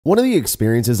One of the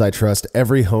experiences I trust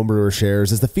every homebrewer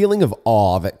shares is the feeling of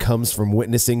awe that comes from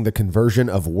witnessing the conversion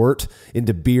of wort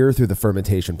into beer through the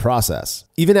fermentation process.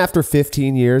 Even after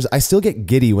 15 years, I still get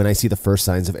giddy when I see the first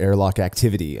signs of airlock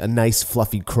activity, a nice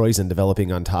fluffy krausen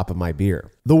developing on top of my beer.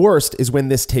 The worst is when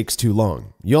this takes too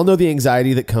long. You all know the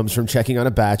anxiety that comes from checking on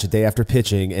a batch a day after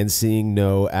pitching and seeing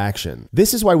no action.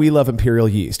 This is why we love Imperial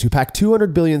Yeast, who pack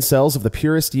 200 billion cells of the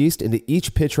purest yeast into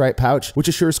each pitch-right pouch, which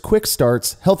assures quick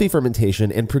starts, healthy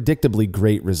fermentation, and predictably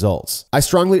great results. I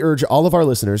strongly urge all of our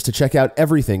listeners to check out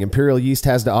everything Imperial Yeast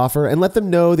has to offer and let them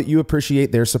know that you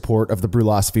appreciate their support of the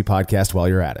Brewlosophy podcast while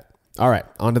you're at it. All right,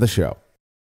 on to the show.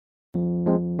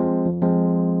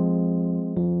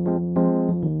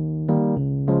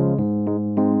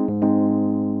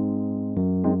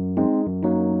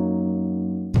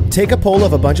 Take a poll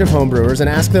of a bunch of homebrewers and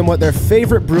ask them what their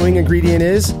favorite brewing ingredient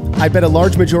is. I bet a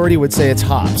large majority would say it's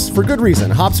hops. For good reason.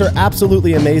 Hops are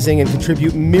absolutely amazing and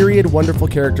contribute myriad wonderful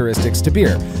characteristics to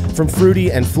beer, from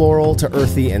fruity and floral to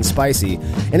earthy and spicy.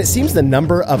 And it seems the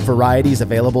number of varieties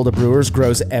available to brewers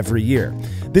grows every year.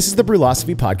 This is the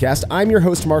Brewlosophy podcast. I'm your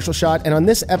host, Marshall Schott, and on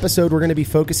this episode, we're going to be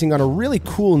focusing on a really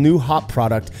cool new hop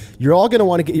product you're all going to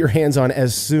want to get your hands on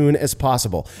as soon as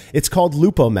possible. It's called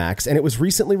LupoMAX, and it was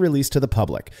recently released to the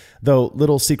public. Though,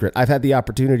 little secret, I've had the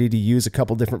opportunity to use a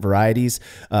couple different varieties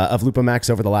of LupoMAX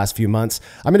over the last few months.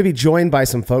 I'm going to be joined by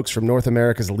some folks from North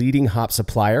America's leading hop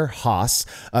supplier, Haas,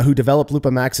 who developed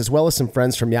LupoMAX, as well as some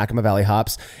friends from Yakima Valley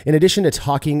Hops, in addition to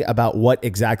talking about what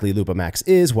exactly LupoMAX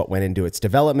is, what went into its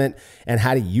development, and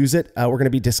how to use it. We're going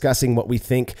to be discussing what we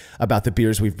think about the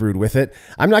beers we've brewed with it.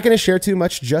 I'm not going to share too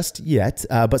much just yet,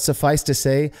 but suffice to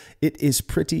say, it is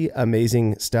pretty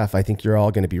amazing stuff. I think you're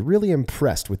all going to be really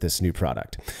impressed with this new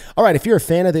product. All right, if you're a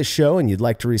fan of this show and you'd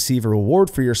like to receive a reward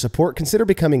for your support, consider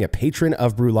becoming a patron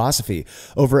of Brewlosophy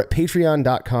over at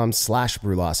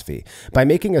patreon.com/Brewlosophy. By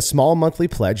making a small monthly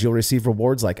pledge, you'll receive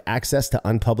rewards like access to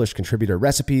unpublished contributor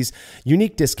recipes,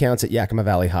 unique discounts at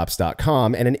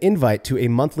YakimaValleyHops.com, and an invite to a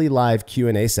monthly live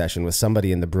Q&A session with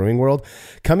somebody in the brewing world.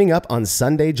 Coming up on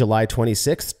Sunday, July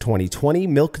 26th, 2020,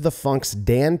 Milk the Funk's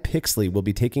Dan Pixley will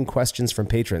be taking questions from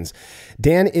patrons.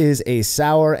 Dan is a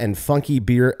sour and funky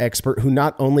beer expert who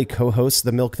not only co-hosts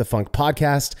the Milk the Funk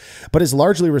podcast, but is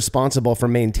largely responsible for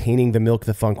maintaining the Milk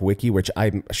the Funk wiki, which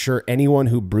I'm sure anyone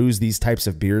who brews these types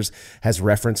of beers has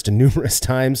referenced numerous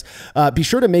times. Be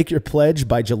sure to make your pledge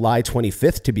by July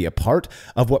 25th to be a part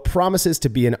of what promises to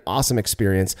be an awesome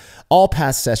experience. All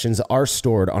past sessions are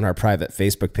stored on our private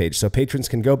Facebook page, so patrons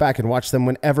can go back and watch them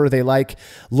whenever they like.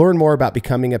 Learn more about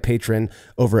becoming a patron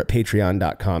over at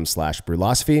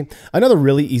patreon.com/Brewlosophy. Another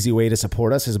really easy way to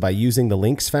support us is by using the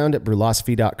links found at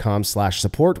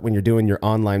brewlosophy.com/support when you're doing your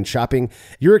online shopping.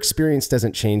 Your experience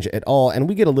doesn't change at all, and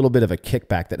we get a little bit of a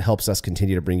kickback that helps us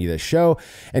continue to bring you this show.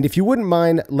 And if you wouldn't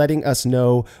mind letting us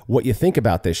know what you think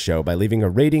about this show by leaving a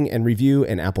rating and review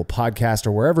in Apple Podcast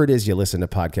or wherever it is you listen to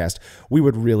podcasts, we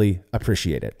would really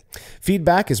appreciate it.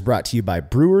 Feedback is brought to you by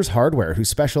Brewers Hardware, who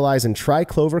specialize in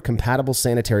tri-clover compatible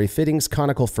sanitary fittings,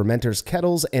 conical fermenters,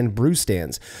 kettles, and brew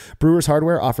stands. Brewers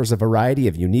Hardware offers a variety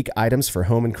of unique items for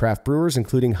home and craft brewers,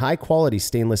 including high-quality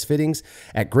stainless fittings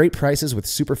at great prices with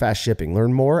super fast shipping.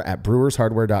 Learn more at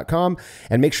brewershardware.com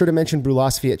and make sure to mention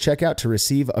Brewlosophy at checkout to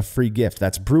receive a free gift.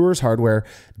 That's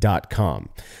brewershardware.com.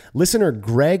 Listener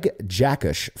Greg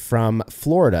Jackush from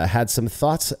Florida had some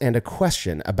thoughts and a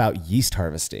question about yeast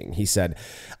harvesting. He said,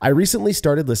 I recently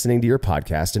started listening to your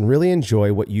podcast and really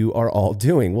enjoy what you are all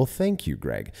doing. Well, thank you,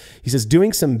 Greg. He says,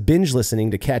 doing some binge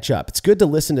listening to catch up. It's good to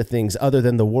listen to things other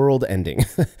than the world ending.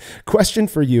 Question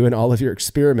for you and all of your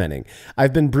experimenting.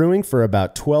 I've been brewing for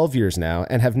about 12 years now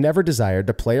and have never desired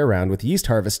to play around with yeast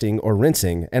harvesting or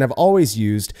rinsing, and have always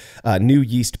used new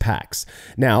yeast packs.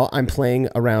 Now I'm playing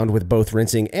around with both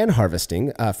rinsing and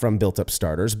harvesting from built-up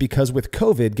starters because with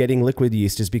COVID, getting liquid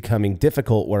yeast is becoming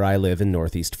difficult where I live in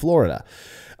Northeast Florida.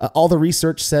 All the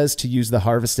research says to use the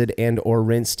harvested and or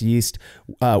rinsed yeast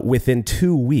within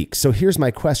 2 weeks. So here's my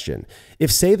question.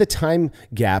 If, say, the time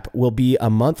gap will be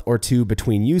a month or two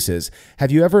between uses,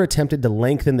 have you ever attempted to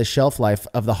lengthen the shelf life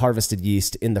of the harvested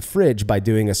yeast in the fridge by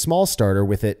doing a small starter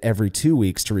with it every 2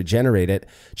 weeks to regenerate it,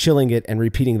 chilling it, and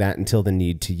repeating that until the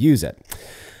need to use it?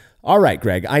 All right,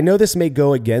 Greg, I know this may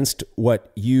go against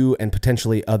what you and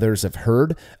potentially others have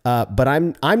heard, but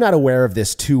I'm not aware of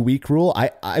this 2-week rule.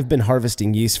 I've been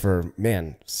harvesting yeast for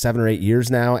 7 or 8 years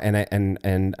now,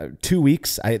 and 2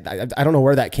 weeks. I don't know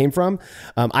where that came from.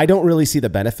 I don't really see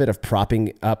the benefit of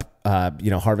propping up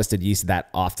harvested yeast that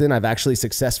often. I've actually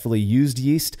successfully used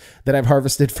yeast that I've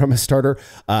harvested from a starter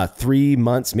 3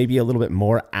 months, maybe a little bit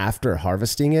more after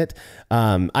harvesting it.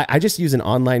 I just use an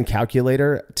online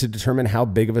calculator to determine how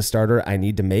big of a starter I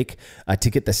need to make to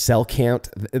get the cell count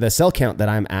that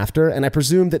I'm after. And I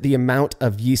presume that the amount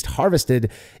of yeast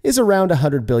harvested is around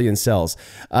 100 billion cells.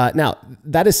 Now,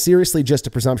 that is seriously just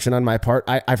a presumption on my part.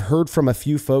 I've heard from a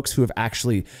few folks who have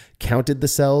actually counted the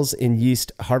cells in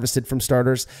yeast harvested from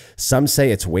starters. Some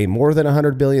say it's way more than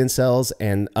 100 billion cells,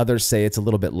 and others say it's a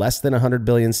little bit less than 100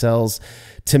 billion cells.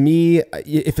 To me,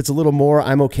 if it's a little more,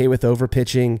 I'm okay with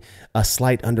overpitching. A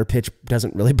slight underpitch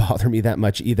doesn't really bother me that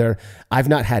much either. I've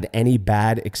not had any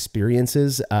bad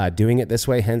experiences doing it this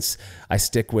way. Hence, I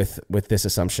stick with this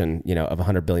assumption, of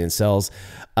 100 billion cells.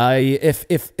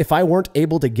 If I weren't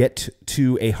able to get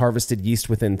to a harvested yeast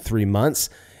within 3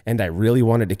 months, and I really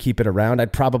wanted to keep it around,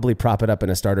 I'd probably prop it up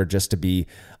in a starter just to be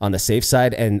on the safe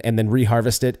side, and then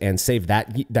reharvest it and save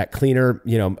that cleaner,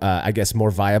 I guess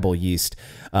more viable yeast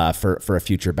for a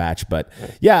future batch. But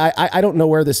yeah, I don't know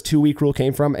where this 2-week rule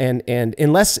came from, and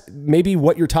unless maybe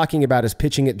what you're talking about is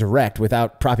pitching it direct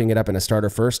without propping it up in a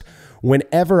starter first.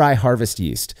 Whenever I harvest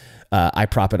yeast, I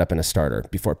prop it up in a starter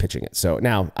before pitching it. So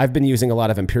now I've been using a lot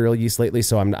of imperial yeast lately,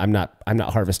 so I'm not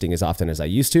harvesting as often as I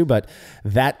used to, but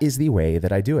that is the way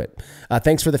that I do it.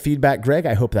 Thanks for the feedback, Greg.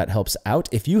 I hope that helps out.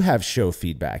 If you have show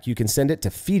feedback, you can send it to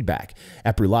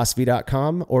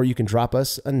feedback@brulosophy.com, or you can drop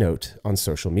us a note on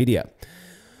social media.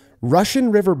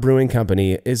 Russian River Brewing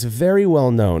Company is very well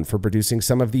known for producing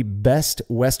some of the best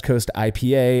West Coast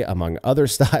IPA, among other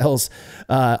styles,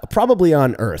 probably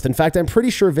on earth. In fact, I'm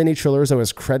pretty sure Vinny Trilurzo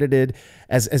is credited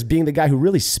as being the guy who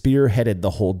really spearheaded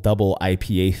the whole double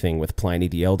IPA thing with Pliny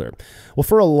the Elder. Well,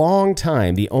 for a long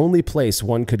time, the only place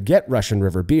one could get Russian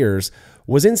River beers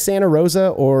was in Santa Rosa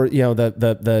or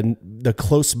the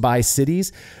close by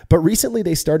cities, but recently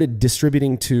they started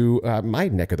distributing to my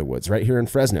neck of the woods right here in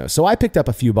Fresno. So I picked up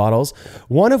a few bottles,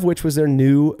 one of which was their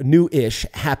new-ish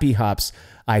Happy Hops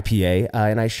IPA,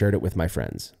 and I shared it with my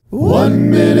friends. 1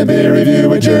 minute beer review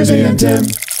with Jersey and Tim.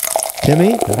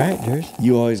 Timmy, All right, Jersey.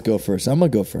 you always go first. I'm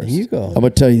going to go first. You go. I'm going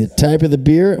to tell you the type of the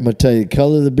beer. I'm going to tell you the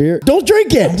color of the beer. Don't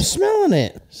drink I'm it. smelling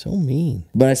it. So mean.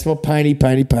 But I smell piney. Yeah,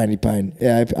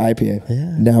 IPA.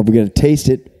 Yeah. Now we're going to taste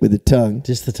it with the tongue.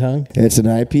 Just the tongue? It's an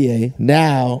IPA.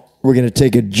 Now we're going to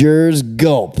take a Jers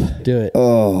gulp. Do it.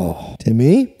 Oh,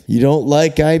 Timmy, you don't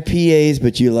like IPAs,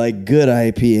 but you like good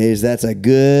IPAs. That's a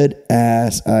good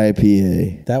ass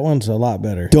IPA. That one's a lot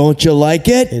better. Don't you like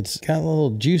it? It's got a little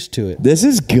juice to it. This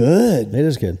is good. It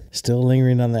is good. Still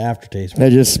lingering on the aftertaste. I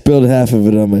just spilled half of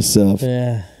it on myself.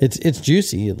 Yeah. It's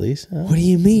juicy at least. What do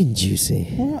you mean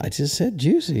juicy? Well, I just said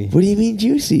juicy. What do you mean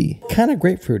juicy? Kind of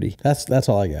grapefruity. That's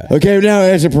all I got. Okay, now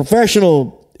as a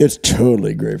professional, it's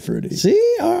totally grapefruity.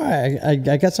 See? All right.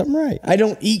 I got something right. I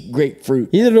don't eat grapefruit.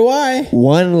 Either do I.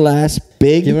 One last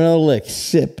big Give it another lick.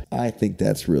 sip. I think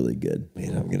that's really good.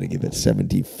 Man, I'm going to give it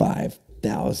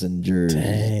 75,000 Jers.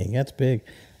 Dang, that's big.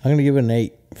 I'm going to give it an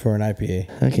 8 for an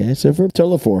IPA. Okay, so for a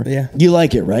total of 4. Yeah. You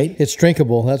like it, right? It's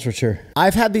drinkable, that's for sure.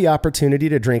 I've had the opportunity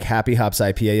to drink Happy Hops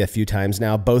IPA a few times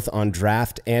now, both on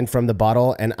draft and from the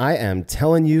bottle, and I am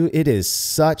telling you, it is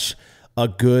such a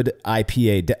good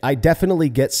IPA. I definitely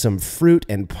get some fruit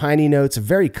and piney notes, a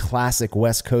very classic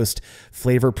West Coast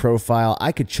flavor profile.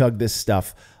 I could chug this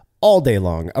stuff all day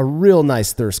long. A real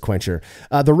nice thirst quencher.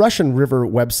 The Russian River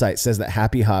website says that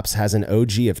Happy Hops has an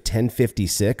OG of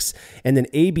 1056 and an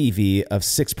ABV of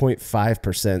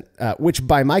 6.5%, which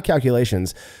by my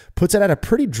calculations puts it at a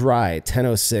pretty dry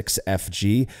 1006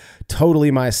 FG.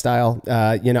 Totally my style.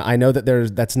 I know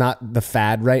that that's not the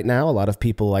fad right now. A lot of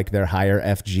people like their higher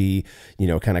FG,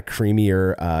 kind of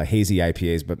creamier, hazy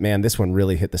IPAs. But man, this one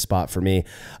really hit the spot for me.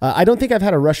 I don't think I've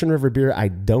had a Russian River beer I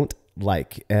don't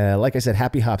like. Like I said,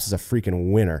 Happy Hops is a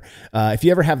freaking winner. If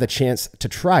you ever have the chance to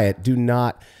try it, do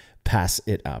not pass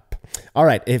it up. All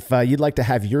right, if you'd like to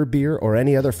have your beer or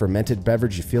any other fermented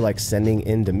beverage you feel like sending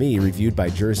in to me, reviewed by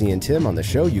Jersey and Tim on the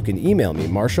show, you can email me,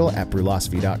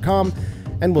 marshall@brulosophy.com,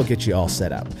 and we'll get you all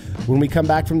set up. When we come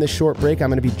back from this short break, I'm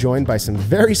going to be joined by some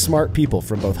very smart people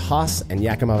from both Haas and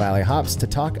Yakima Valley Hops to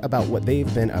talk about what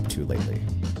they've been up to lately.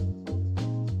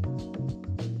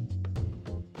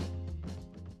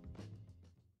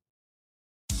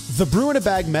 The brew in a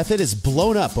bag method has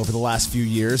blown up over the last few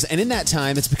years, and in that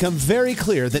time, it's become very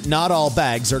clear that not all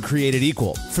bags are created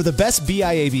equal. For the best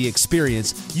BIAB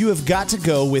experience, you have got to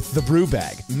go with the brew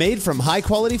bag. Made from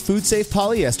high-quality, food-safe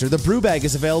polyester, the brew bag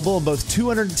is available in both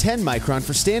 210 micron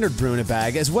for standard brew in a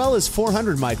bag, as well as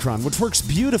 400 micron, which works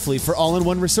beautifully for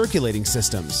all-in-one recirculating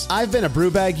systems. I've been a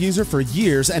brew bag user for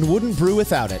years and wouldn't brew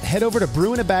without it. Head over to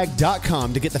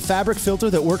brewinabag.com to get the fabric filter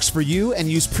that works for you and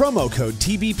use promo code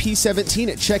TBP17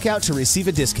 at checkout to receive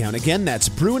a discount. Again, that's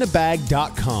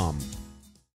brewinabag.com.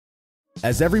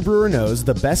 As every brewer knows,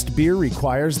 the best beer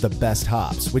requires the best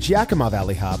hops, which Yakima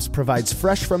Valley Hops provides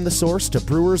fresh from the source to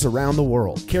brewers around the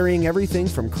world, carrying everything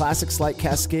from classics like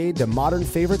Cascade to modern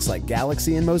favorites like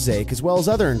Galaxy and Mosaic, as well as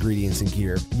other ingredients and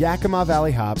gear. Yakima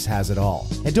Valley Hops has it all.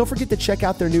 And don't forget to check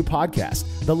out their new podcast,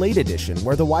 The Late Edition,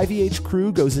 where the YVH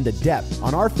crew goes into depth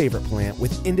on our favorite plant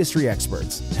with industry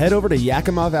experts. Head over to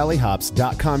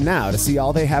YakimaValleyHops.com now to see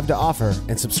all they have to offer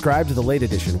and subscribe to The Late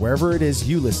Edition wherever it is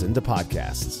you listen to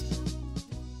podcasts.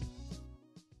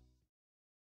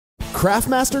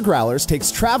 Craftmaster Growlers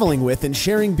takes traveling with and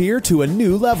sharing beer to a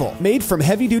new level. Made from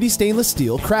heavy-duty stainless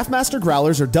steel, Craftmaster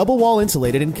Growlers are double-wall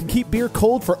insulated and can keep beer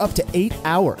cold for up to 8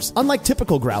 hours. Unlike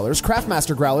typical growlers,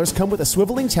 Craftmaster Growlers come with a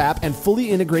swiveling tap and fully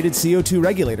integrated CO2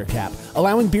 regulator cap,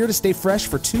 allowing beer to stay fresh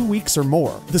for 2 weeks or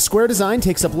more. The square design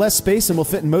takes up less space and will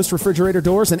fit in most refrigerator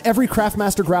doors, and every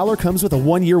Craftmaster Growler comes with a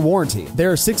 1-year warranty.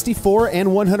 There are 64 and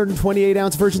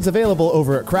 128-ounce versions available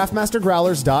over at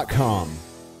craftmastergrowlers.com.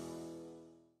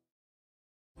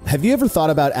 Have you ever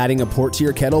thought about adding a port to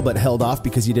your kettle but held off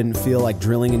because you didn't feel like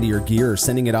drilling into your gear or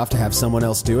sending it off to have someone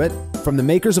else do it? From the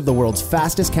makers of the world's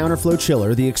fastest counterflow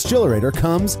chiller, the Exchillerator,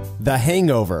 comes the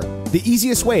Hangover, the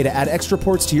easiest way to add extra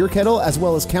ports to your kettle as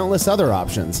well as countless other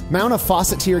options. Mount a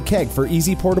faucet to your keg for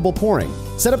easy portable pouring.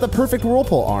 Set up the perfect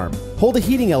whirlpool arm. Hold a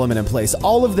heating element in place.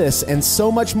 All of this and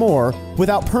so much more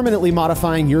without permanently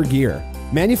modifying your gear.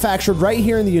 Manufactured right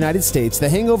here in the United States, the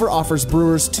Hangover offers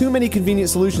brewers too many convenient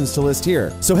solutions to list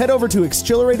here. So head over to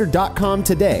Exchillerator.com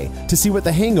today to see what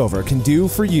the Hangover can do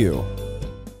for you.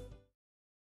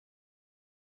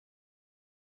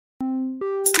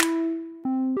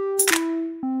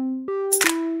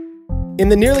 In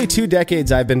the nearly 2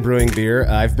 decades I've been brewing beer,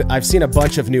 I've seen a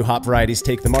bunch of new hop varieties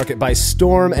take the market by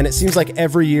storm, and it seems like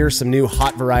every year some new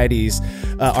hot varieties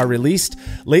are released.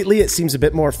 Lately, it seems a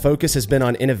bit more focus has been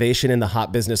on innovation in the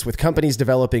hop business, with companies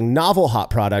developing novel hop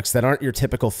products that aren't your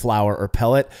typical flour or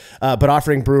pellet, but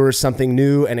offering brewers something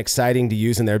new and exciting to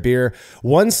use in their beer.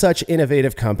 One such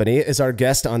innovative company is our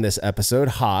guest on this episode,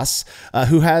 Haas,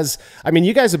 who has,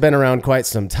 you guys have been around quite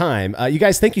some time. You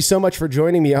guys, thank you so much for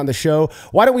joining me on the show.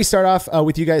 Why don't we start off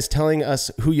with you guys telling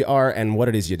us who you are and what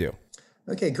it is you do.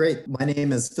 Okay, great. My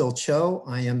name is Phil Cho.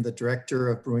 I am the Director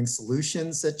of Brewing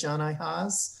Solutions at John I.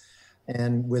 Haas.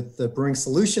 And with the Brewing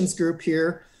Solutions group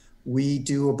here, we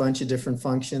do a bunch of different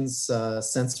functions.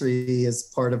 Sensory is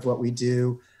part of what we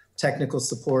do. Technical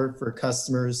support for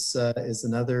customers is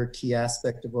another key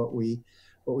aspect of what we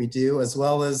do, as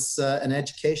well as an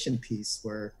education piece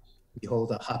where we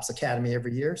hold a Hops Academy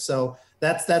every year. So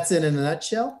that's it in a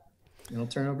nutshell. And I'll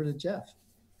turn it over to Jeff.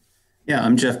 Yeah,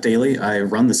 I'm Jeff Daly. I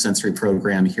run the sensory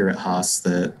program here at Haas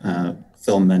that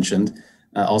Phil mentioned.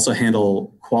 I also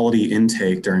handle quality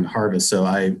intake during harvest. So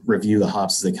I review the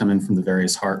hops as they come in from the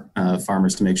various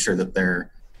farmers to make sure that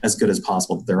they're as good as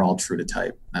possible, that they're all true to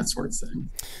type, that sort of thing.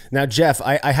 Now, Jeff,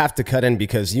 I have to cut in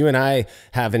because you and I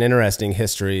have an interesting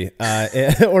history,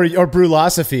 or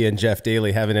Brewlosophy and Jeff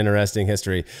Daly have an interesting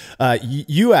history.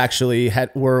 You actually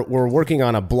were working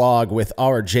on a blog with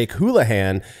our Jake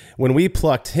Houlihan when we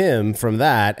plucked him from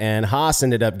that, and Haas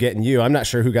ended up getting you. I'm not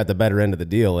sure who got the better end of the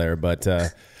deal there, but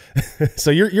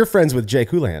so you're friends with Jake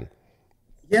Houlihan.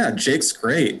 Yeah, Jake's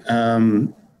great.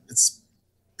 It's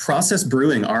Process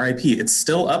Brewing, RIP. It's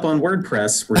still up on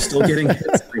WordPress. We're still getting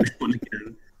hits every now and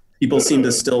again. People seem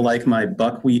to still like my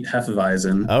buckwheat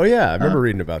Hefeweizen. Oh, yeah. I remember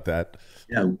reading about that.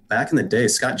 Yeah, back in the day,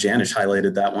 Scott Janish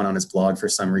highlighted that one on his blog for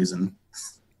some reason.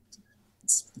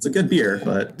 It's a good beer,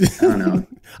 but I don't know.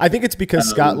 I think it's because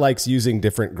Scott likes using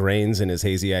different grains in his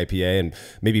hazy IPA, and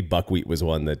maybe buckwheat was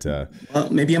one that...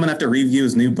 Well, maybe I'm going to have to review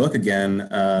his new book again,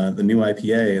 the new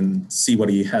IPA, and see what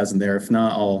he has in there. If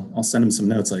not, I'll send him some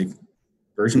notes like,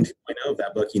 version 2.0 of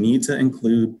that book, you need to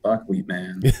include buckwheat,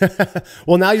 man.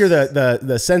 Well, now you're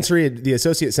the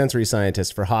associate sensory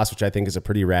scientist for Haas, which I think is a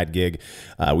pretty rad gig.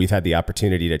 We've had the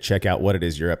opportunity to check out what it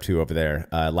is you're up to over there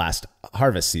last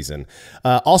harvest season.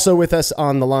 Also with us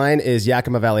on the line is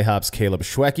Yakima Valley Hops Caleb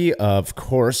Schwecke, of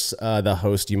course, the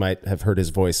host. You might have heard his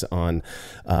voice on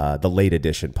the Late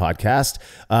Edition podcast.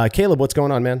 Caleb, what's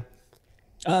going on, man?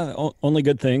 Only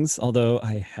good things, although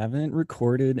I haven't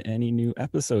recorded any new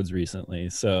episodes recently.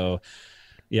 So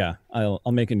yeah, I'll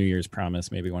make a New Year's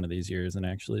promise maybe one of these years and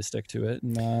actually stick to it.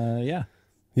 And yeah.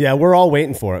 Yeah, we're all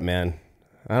waiting for it, man.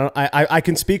 I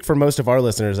can speak for most of our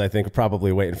listeners. I think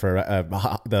probably waiting for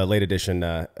the late edition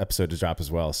episode to drop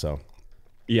as well. So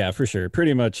yeah, for sure.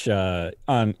 Pretty much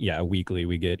weekly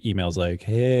we get emails like,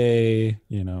 hey,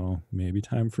 maybe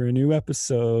time for a new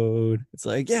episode. It's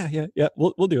like, yeah,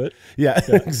 we'll do it. Yeah.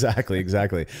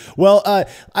 Exactly. Well,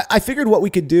 I figured what we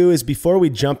could do is before we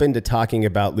jump into talking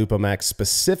about LupoMAX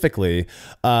specifically,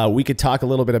 we could talk a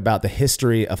little bit about the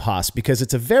history of Haas, because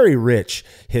it's a very rich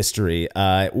history.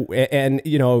 And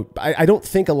I don't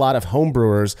think a lot of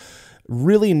homebrewers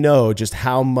really know just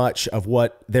how much of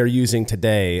what they're using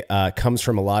today comes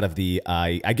from a lot of the,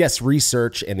 I guess,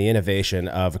 research and the innovation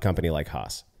of a company like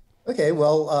Haas. Okay,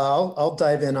 well, I'll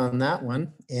dive in on that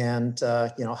one. And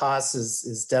Haas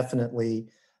is definitely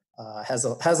has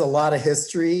a lot of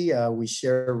history. We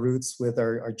share roots with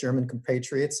our German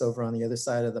compatriots over on the other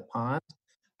side of the pond.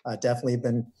 Definitely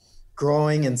been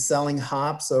growing and selling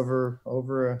hops over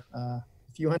a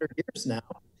few hundred years now.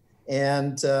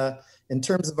 And in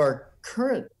terms of our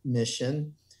current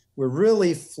mission, we're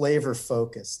really flavor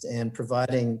focused and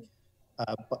providing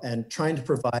and trying to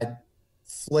provide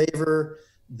flavor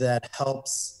that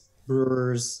helps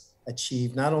brewers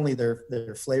achieve not only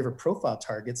their flavor profile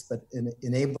targets, but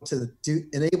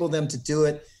enable them to do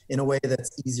it in a way that's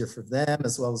easier for them,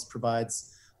 as well as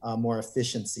provides more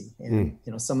efficiency. And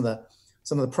some of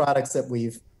the products that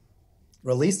we've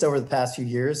released over the past few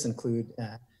years include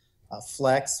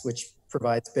Flex, which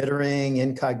provides bittering,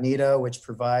 Incognito, which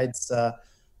provides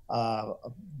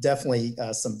definitely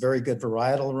some very good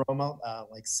varietal aroma,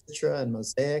 like Citra and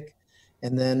Mosaic.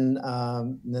 And then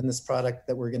this product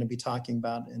that we're going to be talking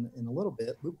about in a little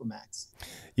bit, LupoMAX.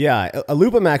 Yeah, a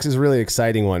LupoMAX is a really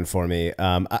exciting one for me.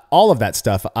 All of that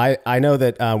stuff. I know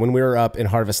that when we were up in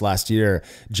Harvest last year,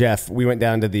 Jeff, we went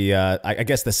down to the, I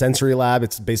guess the sensory lab.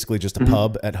 It's basically just a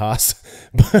pub at Haas.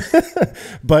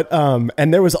 But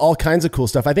and there was all kinds of cool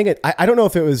stuff. I think I don't know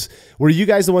if it was, were you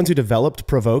guys the ones who developed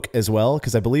Provoke as well?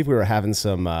 Because I believe we were having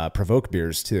some Provoke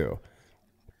beers too.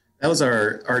 That was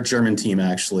our German team,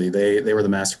 actually. They were the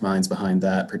masterminds behind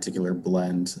that particular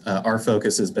blend. Our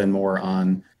focus has been more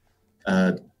on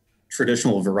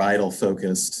traditional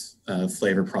varietal-focused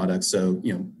flavor products. So,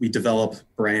 we develop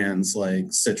brands like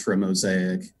Citra,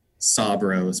 Mosaic,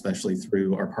 Sabro, especially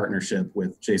through our partnership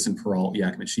with Jason Peralt,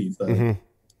 Yakima Chief, the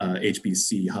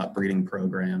HBC hop breeding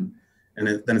program. And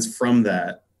then it's from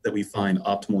that we find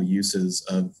optimal uses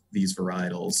of these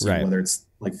varietals, right. Whether it's,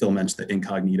 like Phil mentioned, the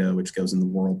Incognito, which goes in the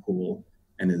Whirlpool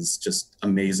and is just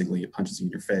amazingly, it punches you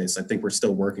in your face. I think we're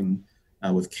still working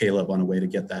with Caleb on a way to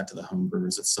get that to the home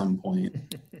brewers at some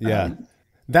point. Yeah.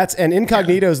 And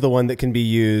Incognito is the one that can be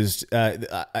used.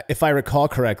 If I recall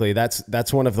correctly,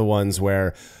 that's one of the ones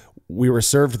where we were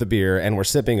served the beer and we're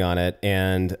sipping on it.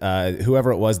 And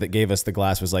whoever it was that gave us the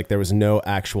glass was like, there was no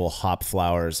actual hop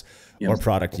flowers or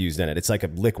product used in it. It's like a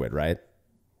liquid, right?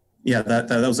 Yeah, that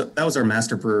was our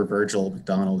master brewer, Virgil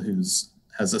McDonald, has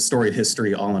a storied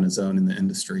history all on his own in the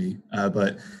industry.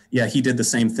 But yeah, he did the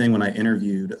same thing when I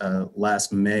interviewed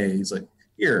last May. He's like,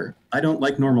 here, I don't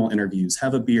like normal interviews.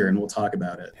 Have a beer and we'll talk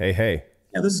about it. Hey.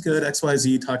 Yeah, this is good.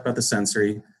 XYZ, talk about the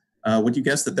sensory. Would you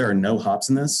guess that there are no hops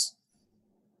in this?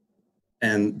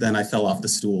 And then I fell off the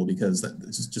stool because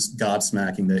it's just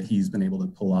gobsmacking that he's been able to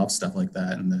pull off stuff like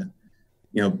that, and that,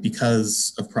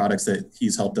 because of products that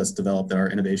he's helped us develop, that our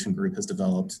innovation group has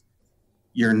developed,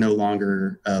 you're no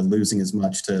longer losing as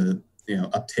much to,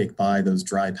 uptake by those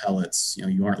dry pellets.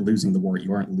 You aren't losing the wort,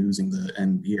 you aren't losing the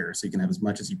end beer. So you can have as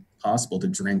much as possible to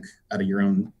drink out of your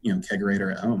own, kegerator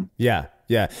at home. Yeah.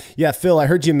 Phil, I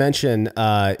heard you mention,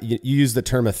 you use the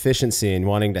term efficiency and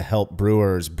wanting to help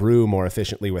brewers brew more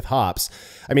efficiently with hops.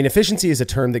 I mean, efficiency is a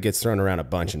term that gets thrown around a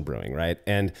bunch in brewing, right?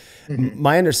 And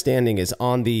my understanding is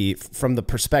from the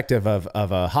perspective of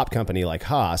a hop company like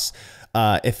Haas,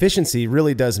 efficiency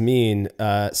really does mean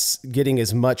getting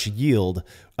as much yield,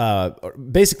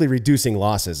 basically reducing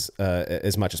losses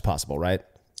as much as possible, right?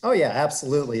 Oh yeah,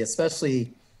 absolutely.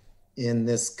 Especially in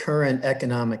this current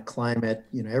economic climate,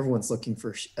 everyone's looking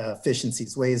for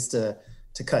efficiencies, ways to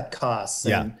cut costs.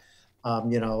 Yeah. And,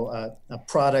 a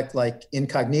product like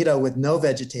Incognito with no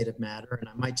vegetative matter, and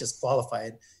I might just qualify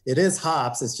it. It is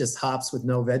hops. It's just hops with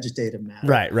no vegetative matter.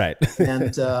 Right.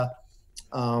 And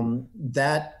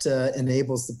that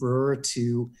enables the brewer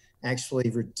to actually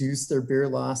reduce their beer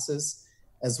losses,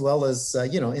 as well as,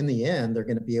 in the end, they're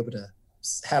going to be able to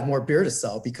have more beer to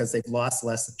sell because they've lost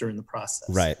less during the process.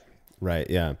 Right.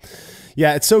 Yeah.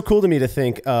 It's so cool to me to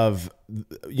think of,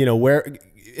 where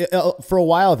for a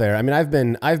while there. I mean, I've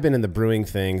been in the brewing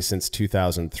thing since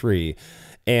 2003.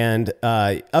 And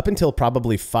up until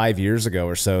probably 5 years ago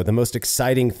or so, the most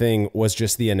exciting thing was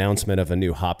just the announcement of a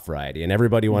new hop variety, and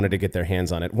everybody wanted to get their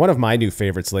hands on it. One of my new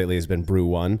favorites lately has been Brew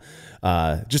One,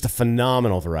 just a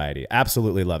phenomenal variety.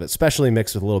 Absolutely love it, especially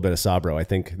mixed with a little bit of Sabro. I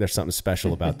think there's something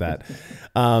special about that.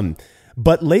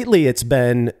 But lately, it's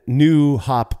been new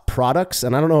hop products,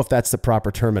 and I don't know if that's the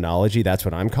proper terminology. That's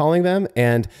what I'm calling them,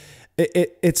 and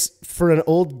it's for an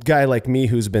old guy like me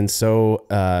who's been so,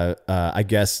 I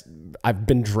guess, I've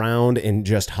been drowned in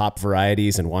just hop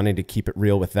varieties and wanting to keep it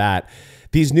real with that.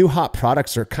 These new hop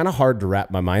products are kind of hard to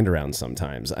wrap my mind around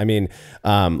sometimes. I mean,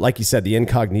 like you said, the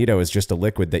Incognito is just a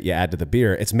liquid that you add to the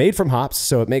beer. It's made from hops,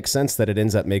 so it makes sense that it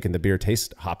ends up making the beer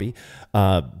taste hoppy.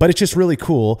 But it's just really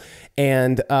cool.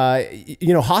 And,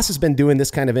 Haas has been doing this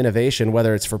kind of innovation,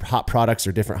 whether it's for hop products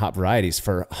or different hop varieties,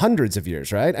 for hundreds of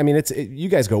years, right? I mean, you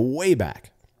guys go way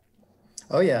back.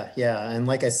 Oh, yeah. Yeah. And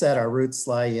like I said, our roots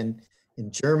lie in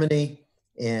Germany.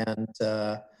 And,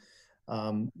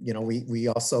 we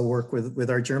also work with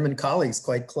our German colleagues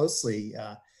quite closely.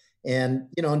 In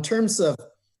terms of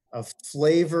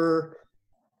flavor,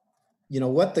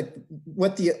 what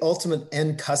the ultimate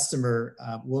end customer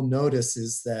will notice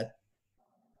is that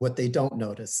what they don't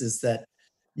notice is that,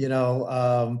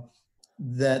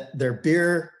 that their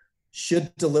beer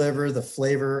should deliver the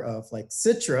flavor of like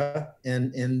Citra,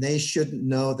 and they shouldn't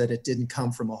know that it didn't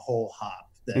come from a whole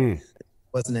hop, that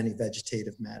wasn't any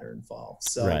vegetative matter involved.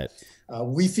 So right.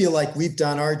 We feel like we've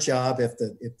done our job if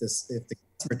the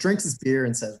customer drinks his beer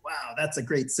and says, wow, that's a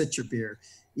great Citra beer,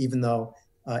 even though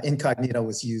Incognito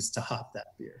was used to hop that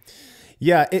beer.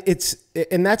 Yeah,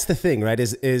 and that's the thing, right?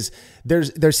 Is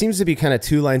there seems to be kind of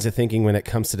two lines of thinking when it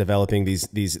comes to developing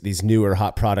these newer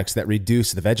hop products that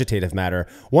reduce the vegetative matter.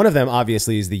 One of them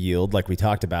obviously is the yield, like we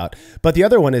talked about, but the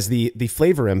other one is the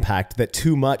flavor impact that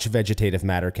too much vegetative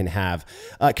matter can have.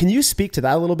 Can you speak to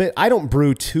that a little bit? I don't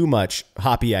brew too much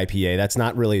hoppy IPA. That's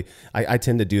not really. I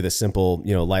tend to do the simple,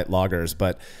 light lagers,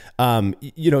 but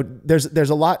there's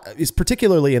a lot, is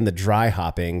particularly in the dry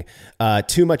hopping.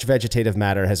 Too much vegetative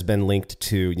matter has been linked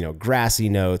to grassy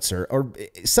notes or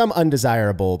some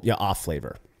undesirable off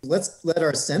flavor. Let's let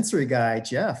our sensory guy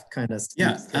Jeff kind of speak.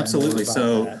 Yeah, absolutely.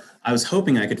 So that. I was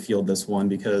hoping I could field this one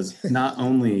because not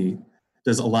only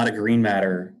does a lot of green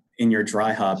matter in your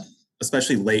dry hop,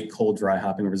 especially late cold dry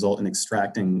hopping, result in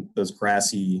extracting those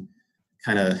grassy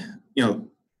kind of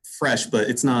fresh, but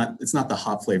it's not the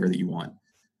hop flavor that you want.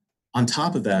 On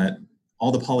top of that,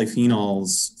 all the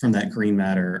polyphenols from that green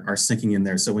matter are sinking in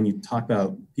there. So when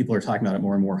people are talking about it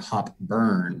more and more, hop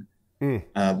burn,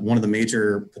 one of the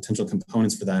major potential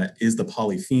components for that is the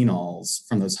polyphenols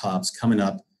from those hops coming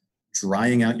up,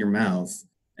 drying out your mouth,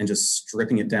 and just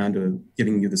stripping it down to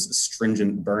giving you this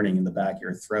astringent burning in the back of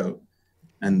your throat.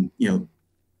 And,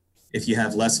 if you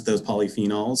have less of those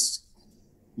polyphenols,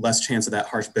 less chance of that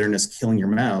harsh bitterness killing your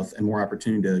mouth and more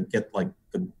opportunity to get like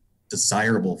the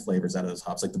desirable flavors out of those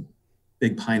hops, like the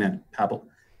big pineapple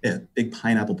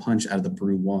punch out of the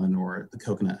Brew One or the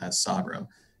coconut as Sabro.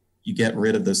 You get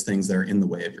rid of those things that are in the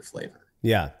way of your flavor.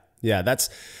 Yeah.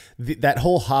 That's that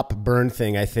whole hop burn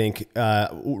thing. I think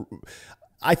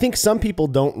some people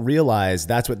don't realize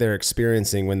that's what they're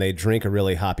experiencing when they drink a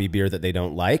really hoppy beer that they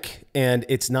don't like. And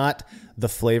it's not the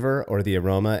flavor or the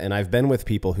aroma. And I've been with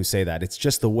people who say that it's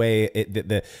just the way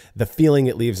the feeling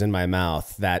it leaves in my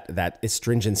mouth, that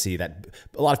astringency that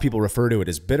a lot of people refer to it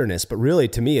as bitterness, but really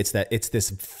to me, it's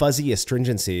this fuzzy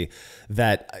astringency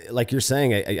that, like you're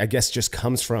saying, I guess just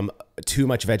comes from too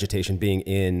much vegetation being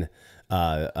in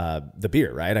the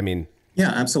beer, right? I mean, yeah,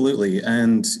 absolutely.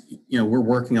 And, we're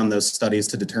working on those studies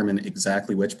to determine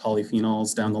exactly which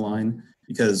polyphenols down the line,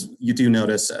 because you do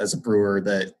notice as a brewer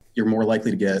that you're more likely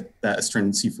to get that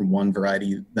astringency from one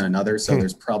variety than another. So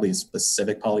there's probably a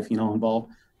specific polyphenol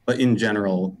involved. But in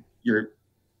general,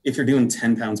 if you're doing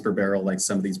 10 pounds per barrel, like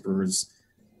some of these brewers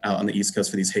out on the East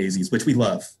Coast for these hazies, which we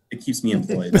love, it keeps me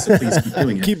employed. So please keep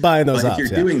doing it. Keep buying those But if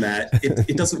you're doing that,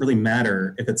 it doesn't really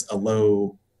matter if it's a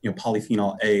low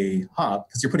polyphenol A hop,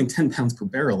 because you're putting 10 pounds per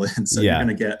barrel in, so you're going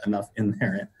to get enough in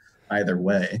there either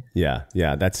way. Yeah,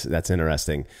 that's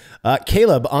interesting.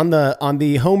 Caleb, on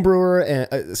the home brewer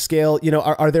scale,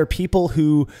 are there people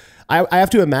who I have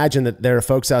to imagine that there are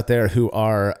folks out there who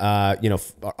are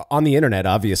on the internet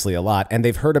obviously a lot, and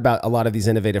they've heard about a lot of these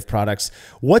innovative products.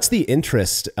 What's the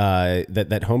interest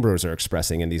that home brewers are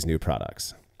expressing in these new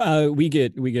products? We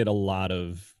get a lot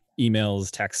of emails,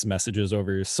 text messages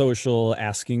over social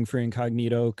asking for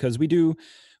Incognito, because we do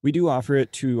We do offer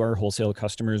it to our wholesale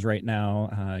customers right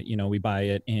now. We buy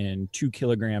it in 2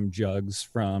 kilogram jugs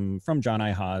from John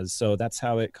I. Haas. So that's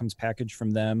how it comes packaged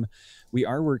from them. We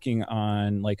are working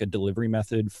on like a delivery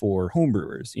method for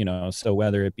homebrewers, so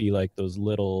whether it be like those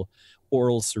little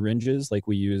oral syringes like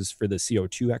we use for the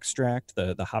CO2 extract,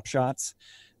 the hop shots,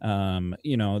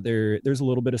 there's a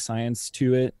little bit of science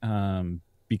to it.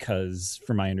 Because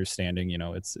from my understanding,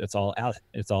 it's all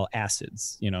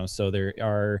acids, so there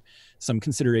are some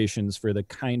considerations for the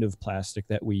kind of plastic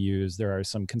that we use. There are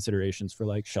some considerations for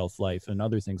like shelf life and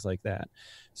other things like that.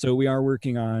 So we are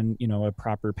working on, a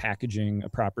proper packaging, a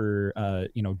proper,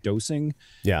 dosing.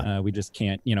 Yeah. We just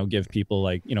can't, give people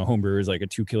like, homebrewers like a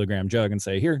 2 kilogram jug and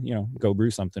say, here, go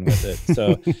brew something with it.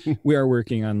 So we are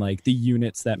working on like the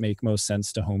units that make most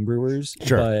sense to homebrewers.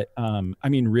 Sure. But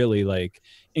really like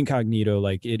incognito,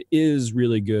 like it is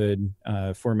really good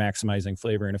for maximizing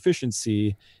flavor and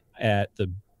efficiency at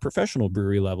the professional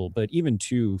brewery level, but even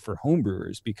too for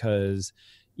homebrewers, because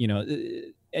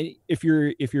if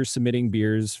you're submitting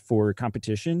beers for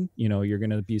competition, you're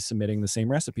going to be submitting the same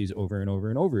recipes over and over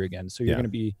and over again. So you're going to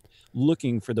be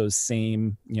looking for those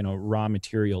same, raw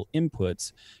material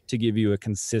inputs to give you a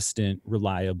consistent,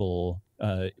 reliable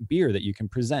beer that you can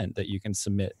present, that you can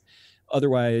submit.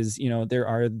 Otherwise, there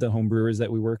are the home brewers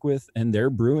that we work with, and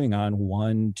they're brewing on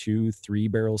 1, 2, 3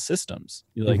 barrel systems.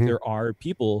 Like there are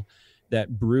people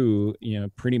that brew,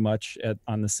 pretty much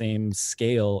on the same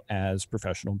scale as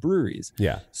professional breweries.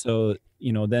 Yeah. So,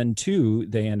 then too,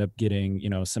 they end up getting,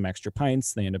 some extra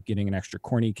pints. They end up getting an extra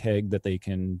corny keg that they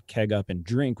can keg up and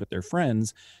drink with their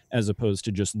friends, as opposed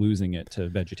to just losing it to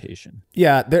vegetation.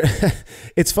 Yeah.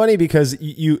 It's funny because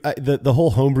the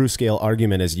whole homebrew scale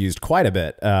argument is used quite a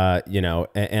bit,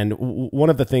 and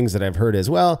one of the things that I've heard is,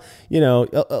 well,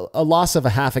 a loss of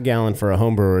a half a gallon for a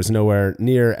homebrewer is nowhere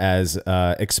near as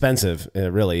expensive,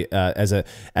 really, as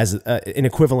an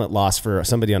equivalent loss for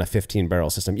somebody on a 15 barrel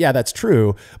system. Yeah, that's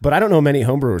true. But I don't know many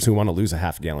homebrewers who want to lose a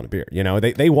half a gallon of beer.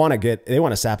 They want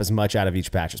to sap as much out of each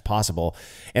batch as possible.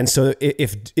 And so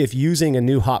if using a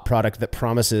new hop product that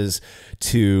promises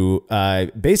to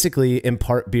basically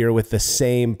impart beer with the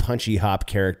same punchy hop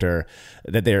character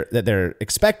that they're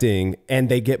expecting, and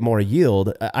they get more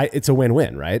yield, it's a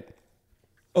win-win, right?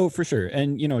 Oh, for sure.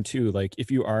 And, too, like if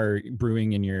you are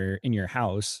brewing in your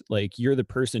house, like you're the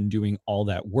person doing all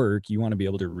that work, you want to be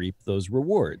able to reap those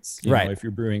rewards. Right. If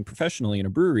you're brewing professionally in a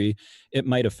brewery, it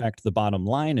might affect the bottom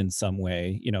line in some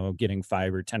way, getting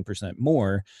 5 or 10%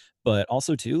 more. But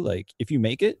also too, like if you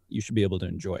make it, you should be able to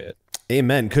enjoy it.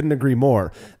 Amen. Couldn't agree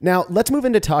more. Now let's move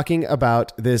into talking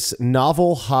about this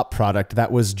novel hop product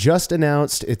that was just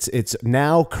announced. It's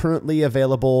now currently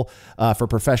available for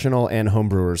professional and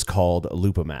homebrewers, called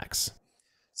LupoMAX.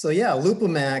 So yeah,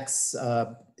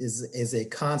 LupoMAX is a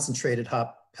concentrated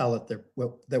hop pellet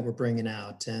that we're bringing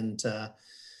out, and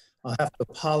I'll have to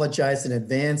apologize in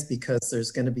advance because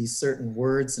there's going to be certain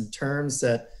words and terms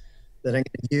that I'm going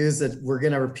to use that we're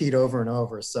going to repeat over and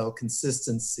over. So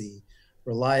consistency,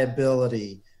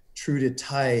 reliability, true to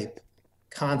type,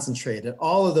 concentrated,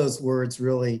 all of those words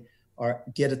really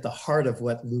get at the heart of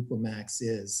what LupoMAX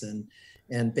is.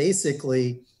 And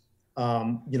basically,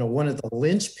 one of the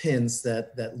linchpins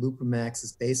that LupoMAX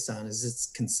is based on is its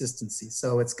consistency.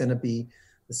 So it's going to be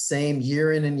the same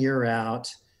year in and year out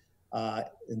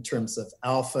in terms of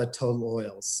alpha total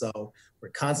oils. So we're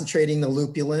concentrating the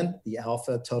lupulin, the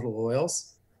alpha total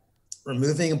oils,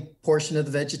 removing a portion of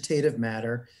the vegetative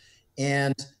matter,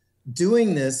 and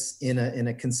doing this in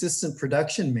a consistent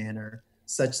production manner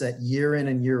such that year in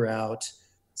and year out,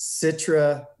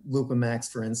 Citra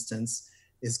LupoMAX, for instance,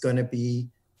 is going to be,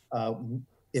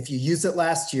 if you use it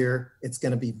last year, it's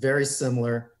going to be very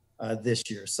similar this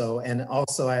year. So, and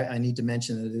also I need to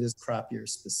mention that it is crop year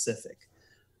specific.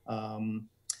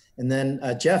 And then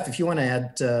Jeff, if you want to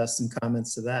add some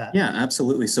comments to that. Yeah,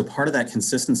 absolutely. So part of that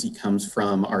consistency comes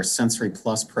from our Sensory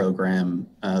Plus program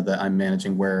that I'm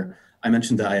managing, where I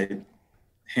mentioned that I'm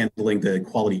handling the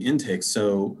quality intake.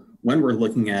 So when we're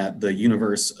looking at the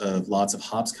universe of lots of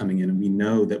hops coming in, and we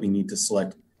know that we need to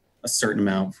select a certain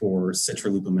amount for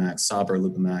Citra LupoMAX, Sabra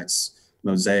LupoMAX,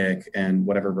 Mosaic, and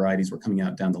whatever varieties we're coming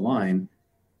out down the line,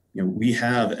 we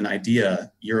have an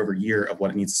idea year over year of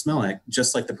what it needs to smell like,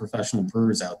 just like the professional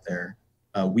brewers out there.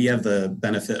 We have the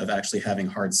benefit of actually having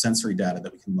hard sensory data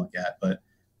that we can look at, but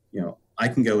I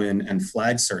can go in and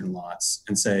flag certain lots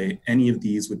and say any of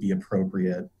these would be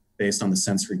appropriate based on the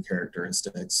sensory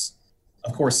characteristics.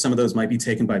 Of course, some of those might be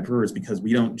taken by brewers because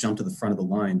we don't jump to the front of the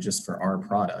line just for our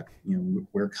product.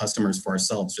 We're customers for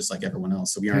ourselves, just like everyone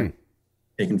else. So we aren't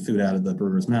taking food out of the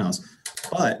brewer's mouths.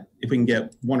 But if we can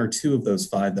get 1 or 2 of those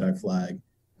 5 that I flag,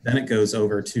 then it goes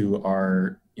over to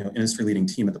our industry leading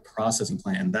team at the processing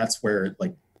plant. And that's where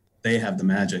like they have the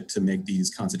magic to make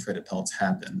these concentrated pellets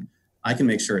happen. I can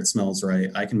make sure it smells right.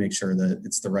 I can make sure that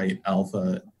it's the right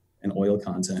alpha and oil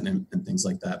content and things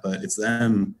like that. But it's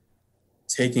them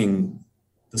taking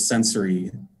the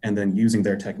sensory and then using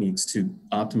their techniques to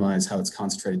optimize how it's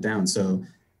concentrated down so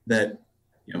that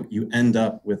you end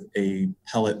up with a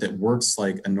pellet that works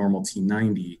like a normal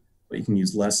T90, but you can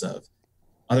use less of.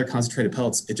 Other concentrated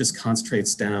pellets, it just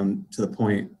concentrates down to the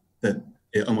point that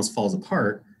it almost falls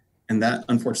apart. And that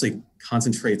unfortunately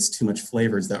concentrates too much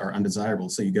flavors that are undesirable.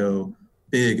 So you go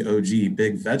big OG,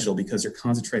 big vegetal, because you're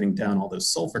concentrating down all those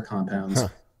sulfur compounds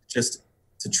just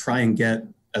to try and get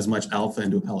as much alpha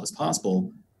into a pellet as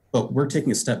possible. But we're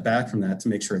taking a step back from that to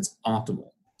make sure it's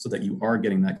optimal so that you are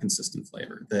getting that consistent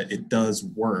flavor, that it does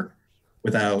work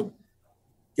without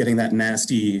getting that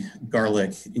nasty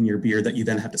garlic in your beer that you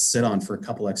then have to sit on for a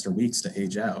couple extra weeks to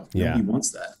age out. Nobody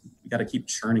wants that. You got to keep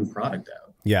churning product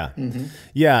out. Yeah.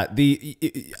 Yeah.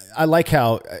 I like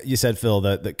how you said, Phil,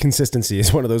 that the consistency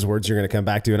is one of those words you're going to come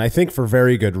back to. And I think for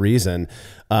very good reason.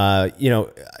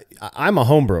 I'm a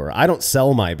home brewer. I don't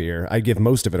sell my beer. I give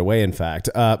most of it away, in fact.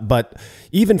 But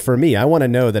even for me, I want to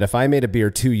know that if I made a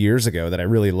beer 2 years ago that I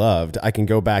really loved, I can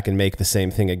go back and make the same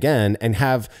thing again and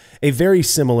have a very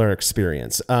similar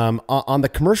experience. On the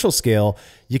commercial scale,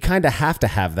 you kind of have to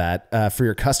have that for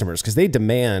your customers because they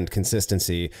demand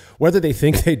consistency, whether they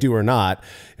think they do or not.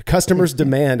 Customers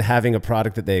demand having a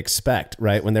product that they expect,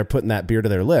 right? When they're putting that beer to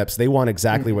their lips, they want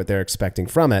exactly what they're expecting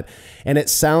from it. And it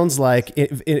sounds like,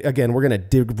 again, we're going to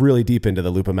dig really deep into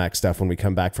the LupoMAX stuff when we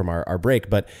come back from our break,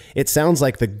 but it sounds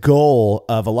like the goal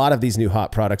of a lot of these new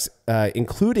hop products,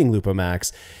 including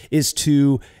LupoMAX, is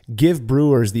to give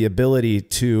brewers the ability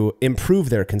to improve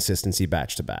their consistency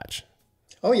batch to batch.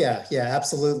 Oh, yeah. Yeah,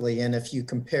 absolutely. And if you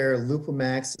compare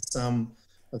LupoMAX to some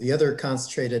of the other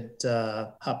concentrated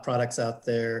hop products out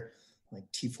there, like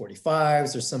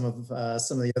T45s or some of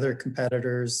the other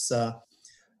competitors,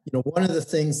 one of the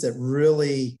things that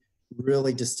really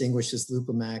distinguishes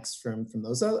LupoMAX from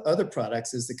those other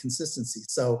products is the consistency.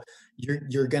 So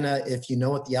you're gonna, if you know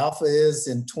what the alpha is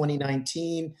in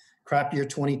 2019, crop year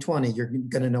 2020, you're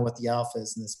gonna know what the alpha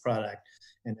is in this product,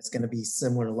 and it's gonna be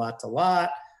similar lot to lot,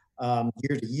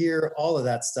 year to year, all of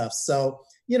that stuff. So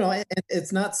and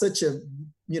it's not such a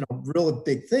real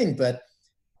big thing, but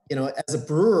as a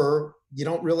brewer, you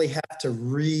don't really have to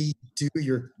redo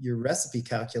your recipe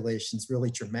calculations really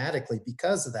dramatically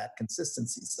because of that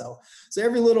consistency. So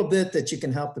every little bit that you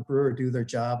can help the brewer do their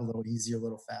job a little easier, a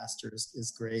little faster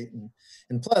is great.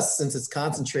 And plus, since it's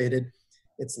concentrated,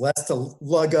 it's less to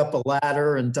lug up a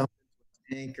ladder and dump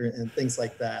tank and things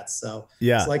like that. So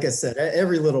like I said,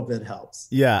 every little bit helps.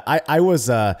 Yeah,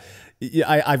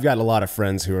 I've got a lot of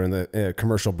friends who are in the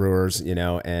commercial brewers,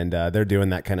 and they're doing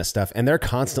that kind of stuff, and they're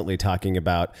constantly talking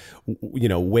about,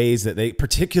 ways that they,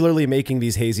 particularly making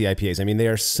these hazy IPAs. I mean, they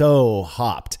are so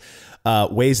hopped.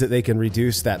 Ways that they can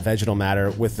reduce that vegetal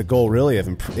matter with the goal really of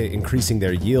increasing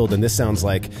their yield. And this sounds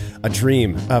like a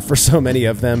dream for so many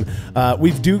of them.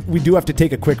 We do have to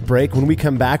take a quick break. When we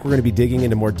come back, we're going to be digging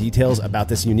into more details about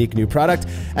this unique new product,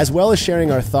 as well as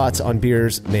sharing our thoughts on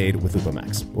beers made with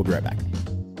LupoMAX. We'll be right back.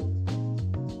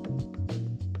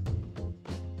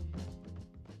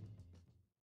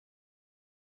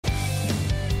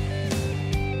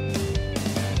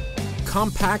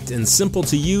 Compact and simple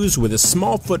to use with a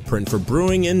small footprint for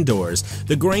brewing indoors,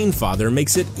 the Grainfather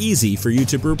makes it easy for you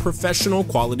to brew professional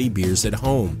quality beers at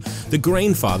home. The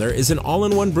Grainfather is an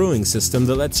all-in-one brewing system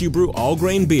that lets you brew all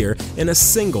grain beer in a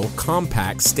single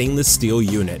compact stainless steel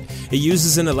unit. It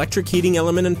uses an electric heating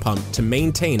element and pump to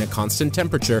maintain a constant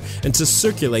temperature and to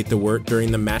circulate the wort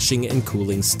during the mashing and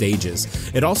cooling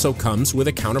stages. It also comes with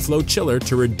a counterflow chiller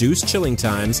to reduce chilling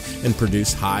times and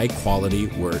produce high-quality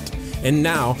wort. And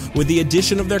now, with the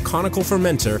addition of their conical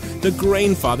fermenter, the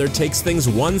Grainfather takes things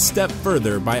one step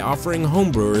further by offering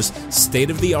homebrewers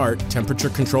state-of-the-art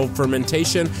temperature-controlled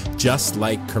fermentation just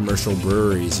like commercial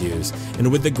breweries use.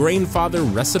 And with the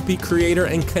Grainfather Recipe Creator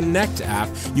and Connect app,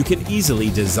 you can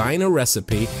easily design a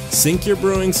recipe, sync your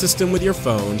brewing system with your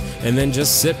phone, and then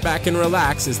just sit back and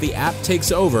relax as the app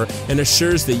takes over and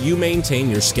assures that you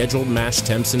maintain your scheduled mash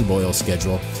temps and boil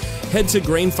schedule. Head to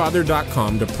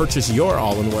Grainfather.com to purchase your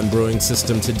all-in-one brewing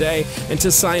system today and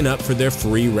to sign up for their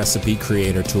free recipe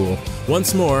creator tool.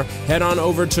 Once more, head on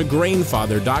over to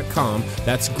Grainfather.com,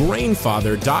 that's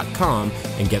Grainfather.com,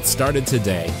 and get started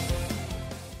today.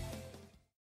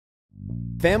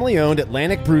 Family-owned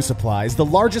Atlantic Brew Supply is the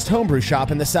largest homebrew shop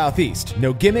in the Southeast.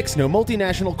 No gimmicks, no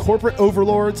multinational corporate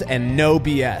overlords, and no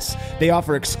BS. They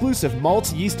offer exclusive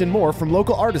malts, yeast, and more from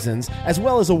local artisans, as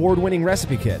well as award-winning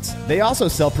recipe kits. They also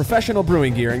sell professional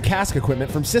brewing gear and cask equipment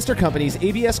from sister companies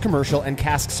ABS Commercial and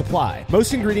Cask Supply.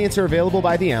 Most ingredients are available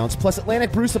by the ounce, plus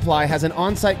Atlantic Brew Supply has an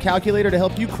on-site calculator to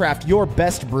help you craft your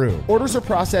best brew. Orders are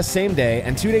processed same day,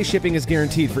 and 2-day shipping is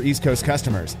guaranteed for East Coast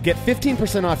customers. Get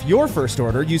 15% off your first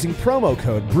order using promo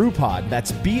code BREWPOD.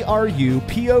 That's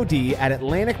BRUPOD at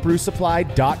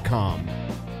AtlanticBrewSupply.com.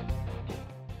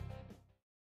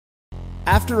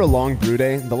 After a long brew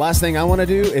day, the last thing I want to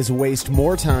do is waste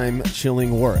more time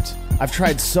chilling wort. I've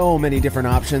tried so many different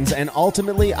options, and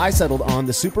ultimately I settled on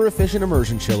the super efficient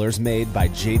immersion chillers made by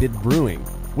Jaded Brewing.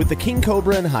 With the King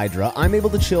Cobra and Hydra, I'm able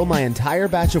to chill my entire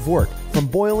batch of wort from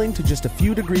boiling to just a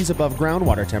few degrees above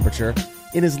groundwater temperature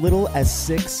in as little as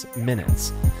 6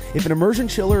 minutes. If an immersion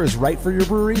chiller is right for your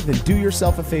brewery, then do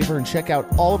yourself a favor and check out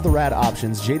all of the rad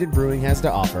options Jaded Brewing has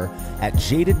to offer at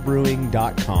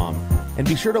jadedbrewing.com. And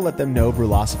be sure to let them know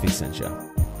Brewlosophy sent you.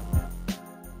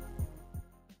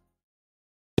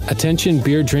 Attention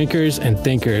beer drinkers and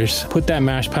thinkers, put that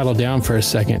mash paddle down for a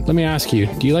second. Let me ask you,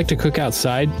 do you like to cook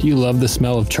outside? Do you love the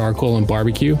smell of charcoal and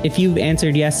barbecue? If you've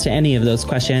answered yes to any of those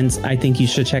questions, I think you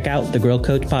should check out the Grill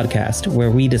Coach podcast, where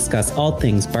we discuss all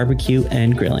things barbecue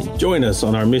and grilling. Join us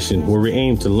on our mission where we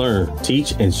aim to learn,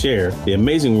 teach, and share the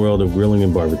amazing world of grilling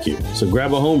and barbecue. So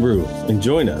grab a homebrew and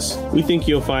join us. We think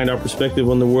you'll find our perspective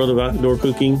on the world of outdoor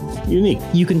cooking unique.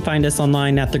 You can find us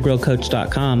online at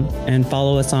thegrillcoach.com and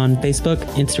follow us on Facebook,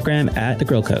 Instagram at The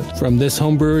Grill Coach. From this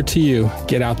homebrewer to you,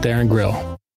 get out there and grill.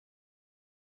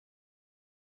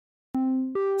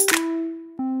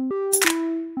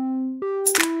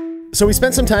 So we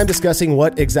spent some time discussing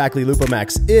what exactly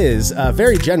LupoMAX is,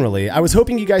 very generally. I was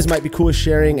hoping you guys might be cool with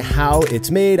sharing how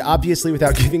it's made, obviously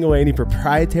without giving away any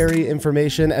proprietary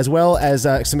information, as well as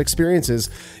some experiences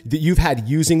that you've had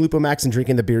using LupoMAX and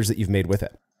drinking the beers that you've made with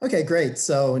it. Okay, great.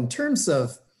 So in terms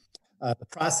of the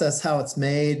process, how it's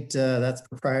made, that's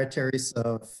proprietary.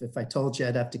 So if I told you,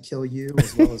 I'd have to kill you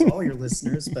as well as all your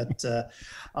listeners. But so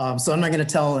I'm not going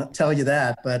to tell you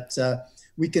that. But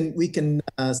we can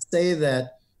say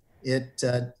that it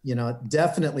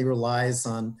definitely relies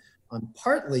on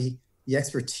partly the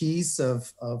expertise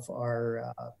of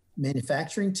our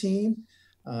manufacturing team.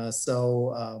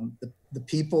 So the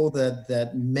people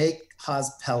that make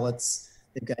Haas pellets,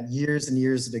 they've got years and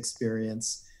years of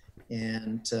experience.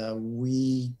 And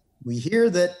we hear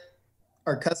that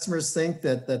our customers think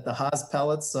that the Haas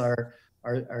pellets are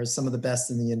some of the best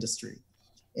in the industry.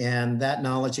 And that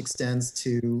knowledge extends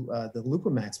to the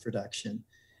LupoMAX production.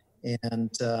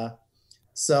 And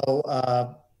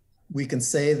so we can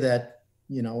say that,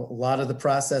 a lot of the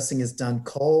processing is done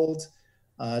cold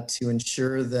to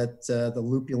ensure that the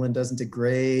lupulin doesn't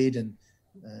degrade. And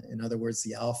in other words,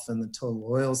 the alpha and the total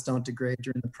oils don't degrade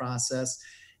during the process.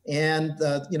 And,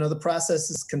 the process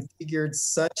is configured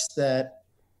such that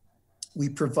we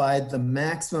provide the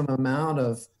maximum amount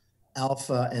of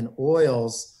alpha and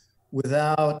oils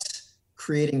without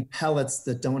creating pellets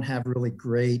that don't have really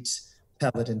great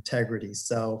pellet integrity.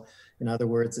 So in other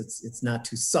words, it's not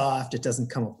too soft, it doesn't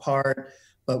come apart,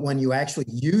 but when you actually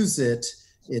use it,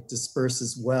 it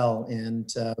disperses well.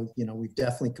 And, we've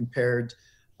definitely compared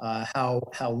how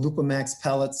LupoMAX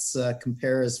pellets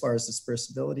compare as far as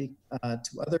dispersibility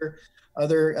to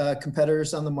other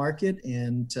competitors on the market,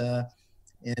 and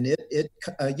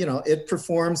it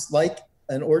performs like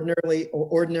an ordinary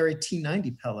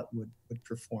T90 pellet would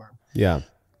perform. Yeah.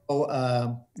 So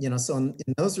so in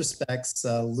those respects,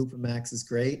 LupoMAX is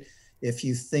great. If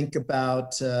you think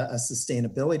about a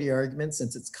sustainability argument,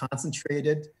 since it's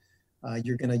concentrated,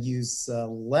 you're going to use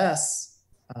less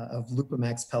of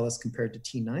LupoMAX pellets compared to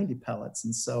T90 pellets.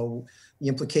 And so the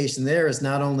implication there is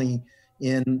not only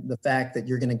in the fact that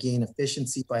you're going to gain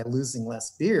efficiency by losing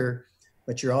less beer,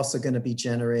 but you're also going to be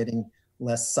generating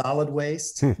less solid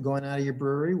waste going out of your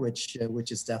brewery, which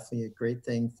is definitely a great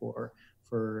thing for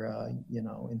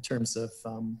in terms of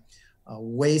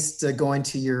waste going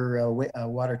to your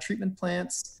water treatment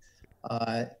plants.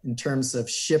 In terms of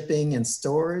shipping and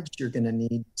storage, you're going to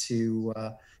need to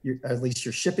at least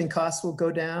your shipping costs will go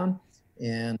down,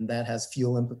 and that has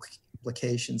fuel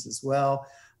implications as well.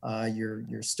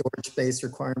 Your storage space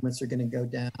requirements are going to go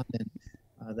down, and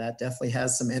that definitely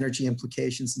has some energy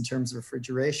implications in terms of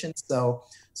refrigeration. So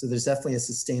there's definitely a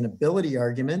sustainability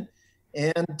argument.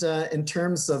 And in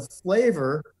terms of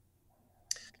flavor,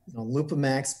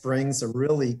 LupoMAX brings a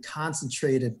really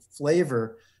concentrated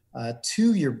flavor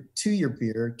to your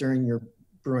beer during your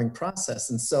brewing process.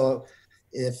 And so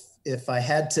if I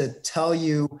had to tell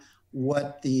you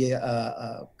what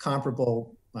the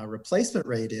comparable replacement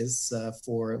rate is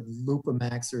for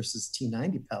LupoMAX versus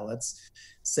T90 pellets.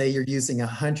 Say you're using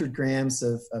 100 grams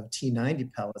of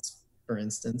T90 pellets, for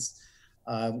instance,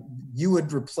 you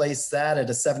would replace that at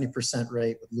a 70%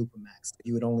 rate with LupoMAX.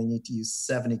 You would only need to use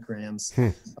 70 grams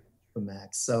of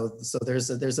LupoMAX. So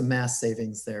there's a mass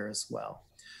savings there as well.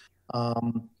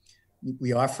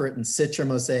 We offer it in Citra,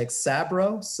 Mosaic,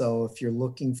 Sabro. So if you're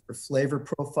looking for flavor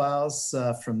profiles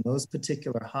from those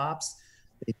particular hops,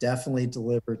 they definitely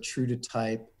deliver true to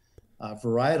type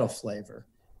varietal flavor.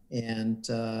 And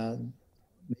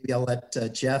maybe I'll let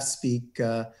Jeff speak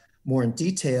more in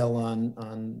detail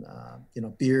on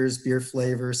beers, beer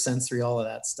flavor, sensory, all of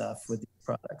that stuff with these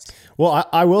products. Well,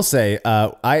 I will say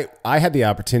I had the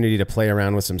opportunity to play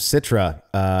around with some Citra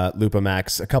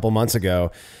LupoMAX a couple months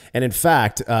ago. And in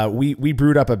fact, we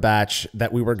brewed up a batch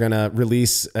that we were going to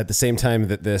release at the same time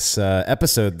that this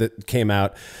episode that came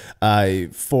out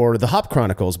for the Hop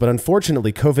Chronicles. But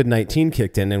unfortunately, COVID-19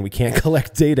 kicked in and we can't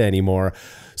collect data anymore.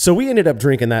 So we ended up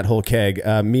drinking that whole keg,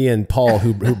 me and Paul,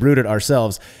 who brewed it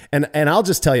ourselves. And I'll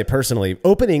just tell you personally,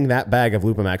 opening that bag of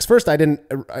LupoMAX, first, I didn't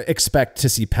expect to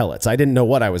see pellets. I didn't know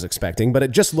what I was expecting, but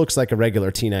it just looks like a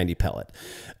regular T90 pellet.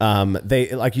 They,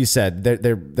 like you said,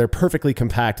 they're perfectly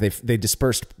compact. They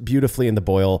dispersed beautifully in the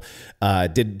boil,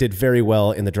 did very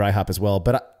well in the dry hop as well.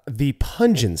 But the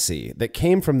pungency that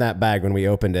came from that bag when we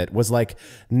opened it was like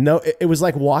it was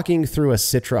like walking through a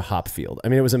Citra hop field. I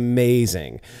mean, it was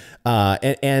amazing.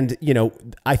 And you know,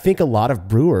 I think a lot of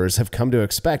brewers have come to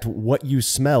expect what you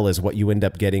smell is what you end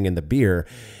up getting in the beer.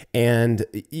 And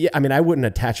yeah, I mean, I wouldn't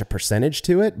attach a percentage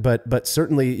to it, but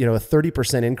certainly, you know, a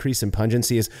 30% increase in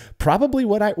pungency is probably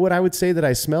what I would say that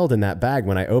I smelled in that bag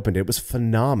when I opened it. It was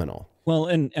phenomenal. Well,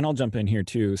 and I'll jump in here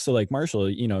too. So like Marshall,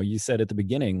 you know, you said at the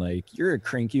beginning, like you're a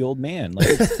cranky old man. Like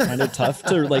it's kind of tough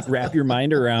to like wrap your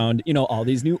mind around, you know, all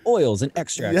these new oils and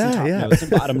extracts and top notes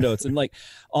and bottom notes and like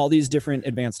all these different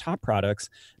advanced hop products.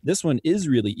 This one is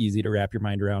really easy to wrap your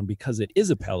mind around because it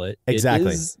is a pellet. Exactly.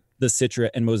 It is the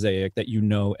Citra and Mosaic that you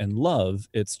know and love.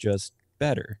 It's just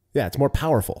better. Yeah, it's more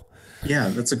powerful. Yeah,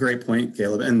 that's a great point,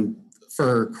 Caleb. And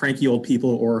for cranky old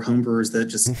people or homebrewers that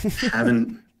just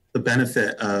haven't the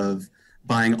benefit of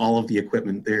buying all of the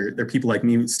equipment, they're people like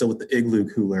me still with the Igloo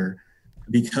cooler.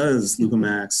 Because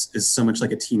LupoMAX is so much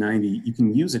like a T90, you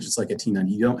can use it just like a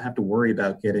T90. You don't have to worry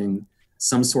about getting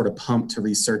some sort of pump to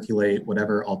recirculate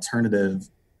whatever alternative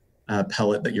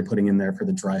pellet that you're putting in there for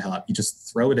the dry hop. You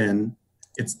just throw it in.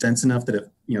 It's dense enough that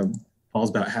it, you know, falls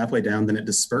about halfway down, then it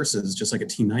disperses just like a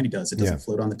T90 does. It doesn't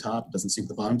float on the top, it doesn't sink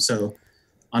to the bottom. So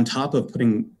on top of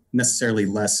putting necessarily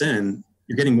less in,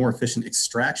 you're getting more efficient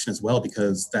extraction as well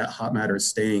because that hop matter is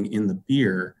staying in the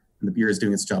beer and the beer is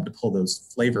doing its job to pull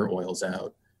those flavor oils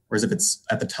out. Whereas if it's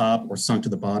at the top or sunk to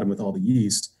the bottom with all the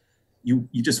yeast, you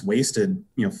just wasted,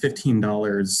 you know,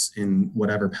 $15 in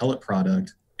whatever pellet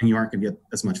product and you aren't going to get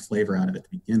as much flavor out of it to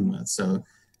begin with. So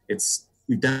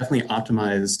we've definitely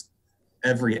optimized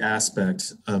every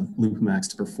aspect of LupoMAX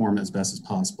to perform as best as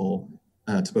possible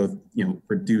to both, you know,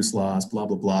 reduce loss, blah,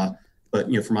 blah, blah. But,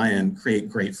 you know, from my end, create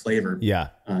great flavor. Yeah.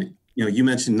 You know, you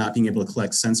mentioned not being able to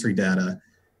collect sensory data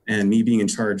and me being in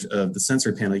charge of the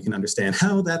sensory panel. You can understand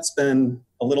how that's been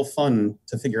a little fun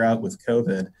to figure out with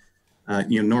COVID.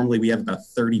 You know, normally we have about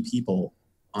 30 people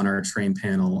on our train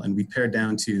panel and we pared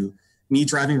down to me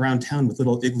driving around town with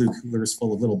little Igloo coolers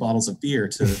full of little bottles of beer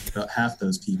to about half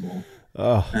those people.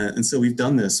 Oh. And so we've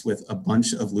done this with a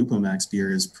bunch of LupoMAX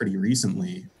beers pretty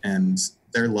recently, and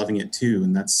they're loving it too.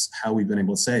 And that's how we've been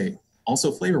able to say,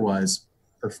 also flavor-wise,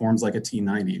 performs like a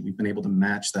T90. We've been able to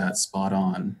match that spot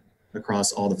on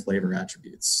across all the flavor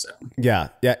attributes. So. Yeah,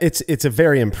 it's a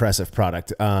very impressive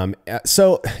product.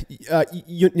 So,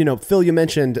 you know, Phil, you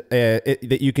mentioned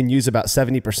that you can use about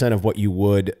 70% of what you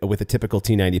would with a typical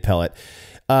T90 pellet.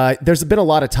 There's been a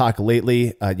lot of talk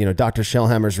lately, you know, Dr.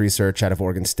 Shellhammer's research out of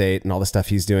Oregon State and all the stuff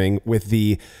he's doing with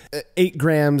the 8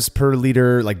 grams per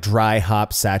liter, like dry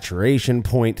hop saturation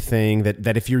point thing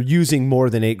that if you're using more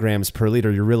than 8 grams per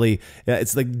liter, you're really,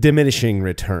 it's like diminishing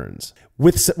returns.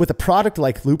 With a product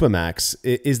like LupoMAX,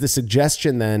 is the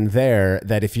suggestion then there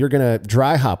that if you're going to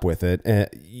dry hop with it,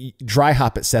 dry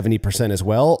hop at 70% as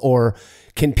well? Or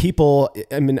can people,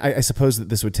 I mean, I suppose that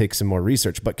this would take some more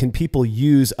research, but can people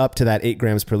use up to that 8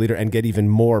 grams per liter and get even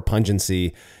more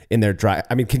pungency in their dry?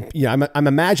 I mean, I'm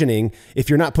imagining if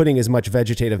you're not putting as much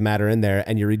vegetative matter in there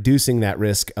and you're reducing that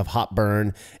risk of hop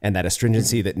burn and that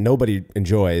astringency that nobody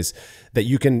enjoys, that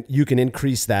you can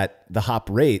increase the hop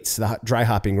rates, the dry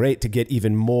hopping rate to get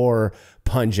even more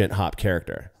pungent hop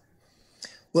character.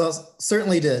 Well,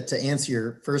 certainly to answer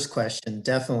your first question,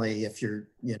 definitely if you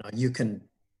can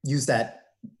use that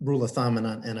rule of thumb,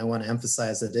 and I want to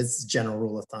emphasize that it's a general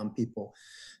rule of thumb. People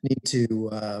need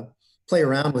to play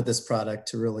around with this product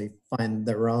to really find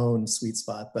their own sweet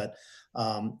spot. But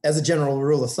as a general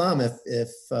rule of thumb, if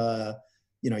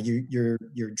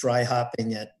you're dry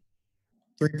hopping at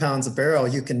 3 pounds a barrel,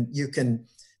 you can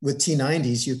with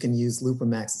T90s, you can use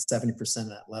LupoMAX at 70% of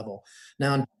that level.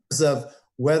 Now, in terms of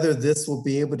whether this will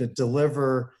be able to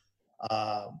deliver,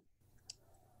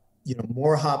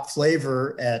 more hop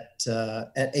flavor at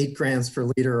 8 grams per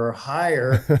liter or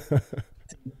higher,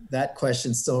 that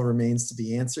question still remains to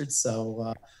be answered.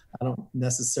 So I don't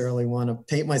necessarily want to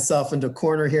paint myself into a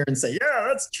corner here and say, yeah,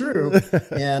 that's true.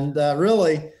 And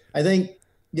really, I think,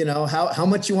 how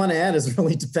much you want to add is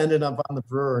really dependent upon the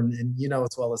brewer. And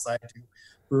as well as I do,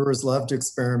 brewers love to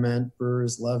experiment.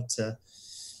 Brewers love to,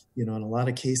 in a lot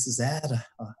of cases, add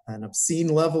an obscene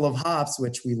level of hops,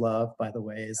 which we love, by the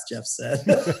way, as Jeff said.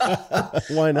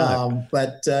 Why not?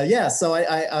 So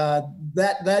I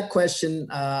that question,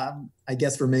 I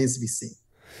guess, remains to be seen.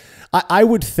 I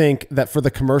would think that for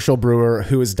the commercial brewer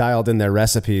who has dialed in their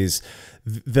recipes,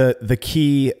 the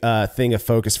key thing of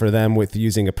focus for them with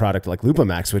using a product like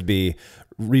LupoMAX would be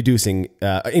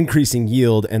increasing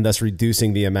yield and thus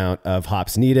reducing the amount of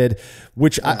hops needed,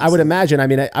 which I would imagine.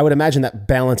 I would imagine that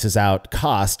balances out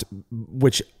cost,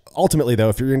 which ultimately, though,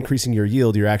 if you're increasing your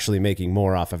yield, you're actually making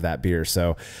more off of that beer.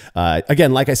 So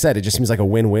again, like I said, it just seems like a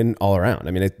win-win all around.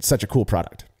 It's such a cool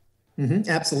product. Mm-hmm,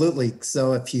 absolutely.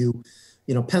 So if you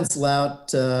pencil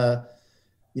out,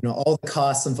 all the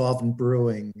costs involved in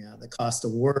brewing, the cost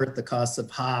of wort, the cost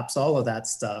of hops, all of that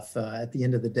stuff, at the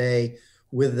end of the day,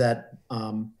 with that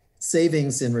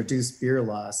savings and reduced beer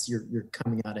loss, you're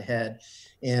coming out ahead.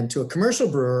 And to a commercial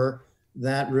brewer,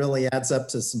 that really adds up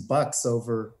to some bucks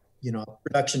over, a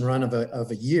production run of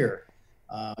a year.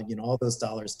 All those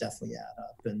dollars definitely add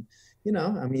up. And,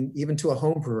 even to a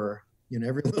home brewer,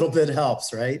 every little bit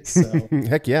helps, right? So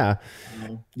heck yeah.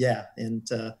 Yeah. And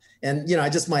I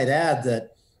just might add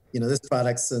that, this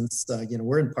product, since,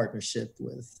 we're in partnership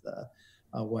with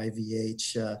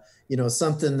YVH,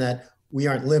 something that we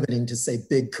aren't limiting to, say,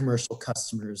 big commercial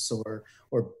customers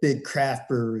or big craft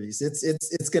breweries.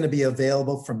 It's going to be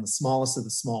available from the smallest of the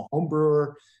small home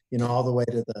brewer, all the way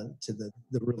to the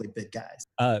really big guys.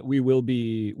 We will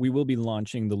be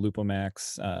launching the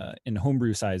LupoMAX in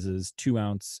homebrew sizes, 2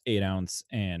 ounce, 8 ounce,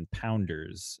 and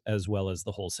pounders, as well as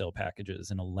the wholesale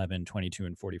packages in 11, 22,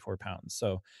 and 44 pounds.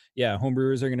 So yeah,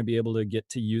 homebrewers are going to be able to get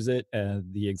to use it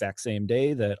the exact same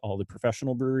day that all the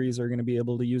professional breweries are going to be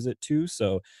able to use it too.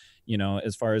 So,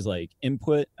 as far as like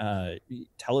input,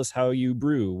 tell us how you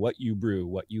brew, what you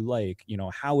like,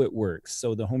 how it works.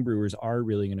 So the homebrewers are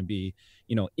really going to be,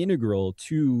 integral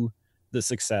to the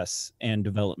success and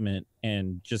development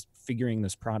and just figuring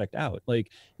this product out.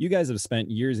 Like, you guys have spent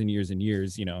years and years and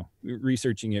years,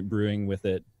 researching it, brewing with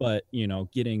it, but,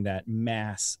 getting that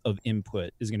mass of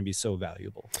input is going to be so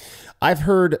valuable. I've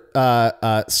heard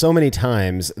so many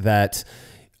times that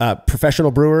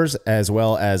professional brewers, as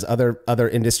well as other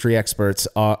industry experts,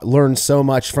 learn so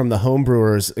much from the home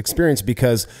brewers' experience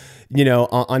because,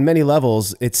 on many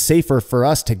levels, it's safer for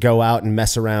us to go out and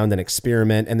mess around and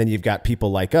experiment. And then you've got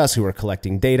people like us who are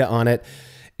collecting data on it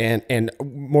and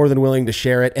more than willing to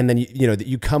share it. And then,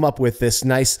 you come up with this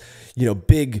nice,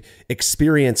 big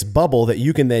experience bubble that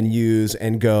you can then use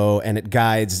and go, and it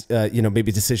guides,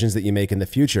 maybe decisions that you make in the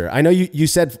future. I know you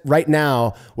said right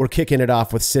now we're kicking it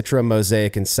off with Citra,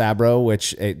 Mosaic, and Sabro,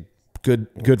 which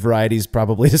good varieties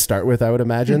probably to start with, I would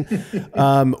imagine.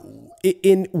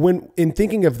 In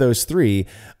thinking of those three,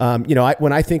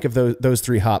 when I think of those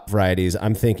three hop varieties,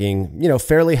 I'm thinking,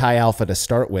 fairly high alpha to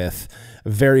start with,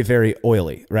 very, very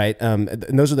oily, right? And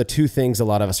those are the two things a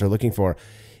lot of us are looking for.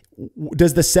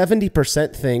 Does the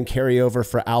 70% thing carry over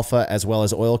for alpha as well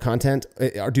as oil content?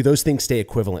 Or do those things stay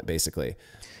equivalent, basically?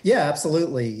 Yeah,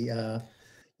 absolutely.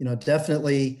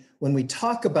 Definitely when we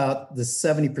talk about the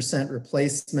 70%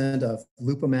 replacement of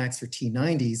LupoMAX for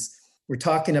T90s, we're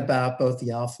talking about both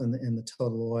the alpha and the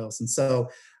total oils. And so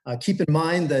keep in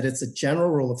mind that it's a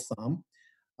general rule of thumb,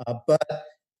 but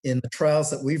in the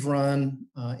trials that we've run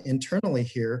internally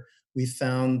here, we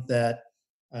found that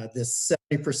this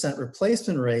 70%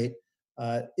 replacement rate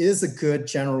is a good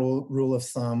general rule of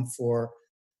thumb for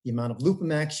the amount of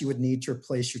LupoMAX you would need to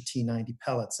replace your T90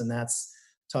 pellets. And that's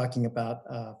talking about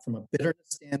from a bitterness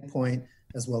standpoint,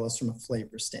 as well as from a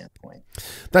flavor standpoint.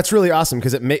 That's really awesome,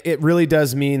 because it really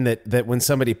does mean that when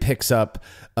somebody picks up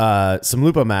some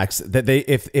LupoMAX, that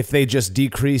if they just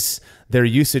decrease their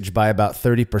usage by about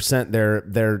 30%,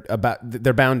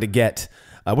 they're bound to get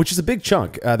which is a big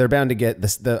chunk. They're bound to get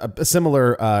a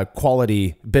similar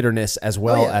quality bitterness as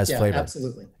well as flavor.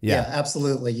 Absolutely. Yeah,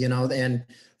 absolutely. You know, and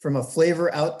from a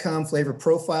flavor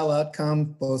profile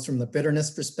outcome, both from the bitterness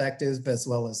perspective as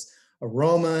well as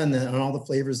aroma and all the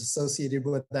flavors associated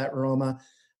with that aroma,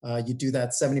 you do that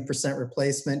 70%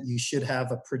 replacement, you should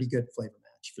have a pretty good flavor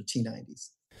match for T90s.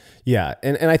 Yeah,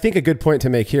 and I think a good point to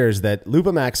make here is that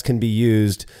LupoMAX can be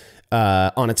used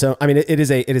on its own. I mean, it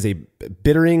is a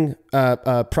bittering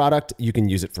product. You can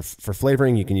use it for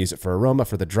flavoring. You can use it for aroma,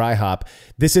 for the dry hop.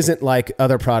 This isn't like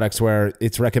other products where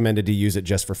it's recommended to use it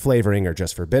just for flavoring or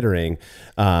just for bittering.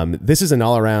 This is an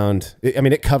all around. I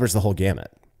mean, it covers the whole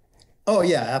gamut. Oh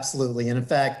yeah, absolutely. And in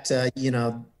fact, you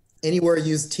know, anywhere you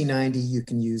use T90, you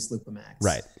can use LupoMAX.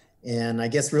 Right. And I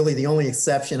guess really the only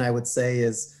exception I would say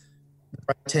is the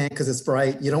bright tank, because it's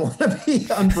bright. You don't want to be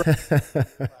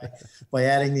unbright by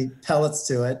adding the pellets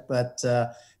to it. But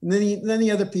and then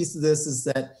the other piece of this is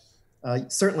that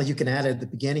certainly you can add it at the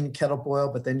beginning kettle boil,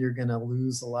 but then you're going to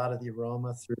lose a lot of the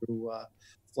aroma through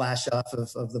flash off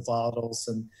of the volatiles.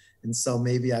 And so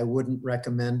maybe I wouldn't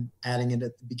recommend adding it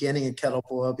at the beginning of kettle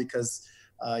boil because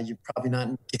you're probably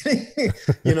not getting,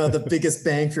 you know, the biggest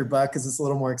bang for your buck because it's a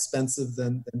little more expensive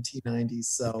than T90s.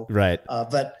 So, right.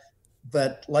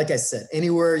 But like I said,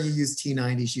 anywhere you use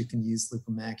T90s, you can use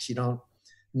LupoMAX. You don't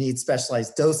need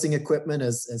specialized dosing equipment,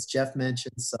 as Jeff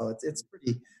mentioned. So it's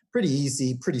pretty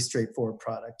easy, pretty straightforward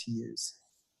product to use.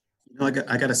 You know,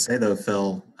 I got to say though,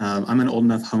 Phil, I'm an old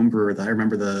enough home brewer that I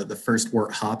remember the first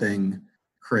wort hopping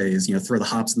craze. You know, throw the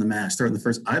hops in the mash, throw it in the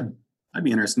first. I'd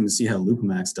be interested to see how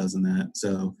LupoMAX does in that.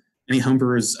 So any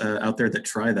homebrewers out there that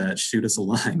try that, shoot us a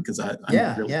line because I'm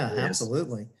really curious.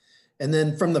 Absolutely. And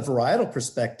then from the varietal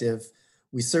perspective,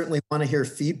 we certainly want to hear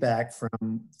feedback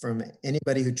from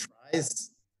anybody who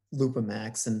tries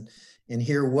LupoMAX and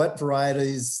hear what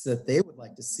varieties that they would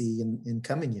like to see in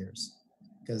coming years.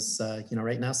 Because you know,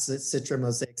 right now Citra,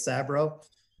 Mosaic, Sabro,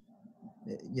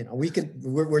 you know,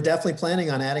 we're definitely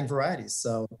planning on adding varieties.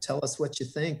 So tell us what you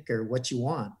think or what you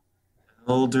want.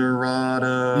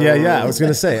 Eldorado. Yeah. I was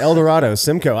gonna say Eldorado,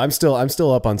 Simcoe. I'm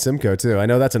still up on Simcoe too. I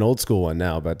know that's an old school one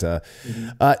now, but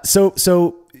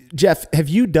so Jeff, have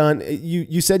you done?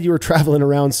 You said you were traveling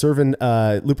around serving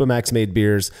LupoMAX made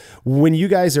beers. When you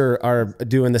guys are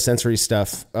doing the sensory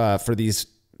stuff for these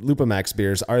LupoMAX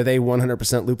beers, are they 100%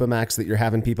 LupoMAX that you're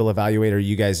having people evaluate? Or are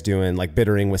you guys doing like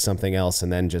bittering with something else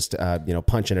and then just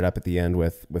punching it up at the end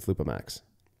with LupoMAX?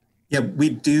 Yeah, we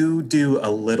do a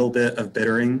little bit of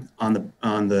bittering on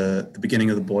the beginning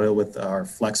of the boil with our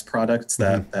Flex products,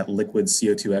 that liquid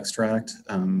CO2 extract,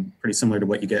 pretty similar to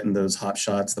what you get in those hop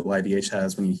shots that YVH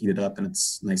has when you heat it up and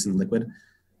it's nice and liquid.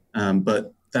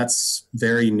 But that's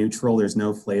very neutral. There's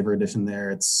no flavor addition there.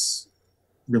 It's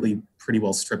really pretty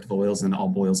well stripped of oils and all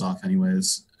boils off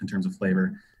anyways in terms of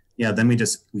flavor. Yeah, then we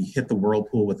hit the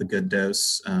whirlpool with a good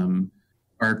dose.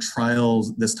 Our trial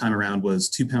this time around was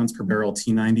 2 pounds per barrel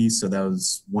T90, so that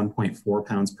was 1.4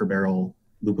 pounds per barrel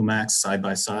LupoMAX side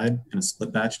by side in a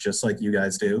split batch, just like you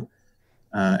guys do.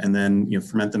 And then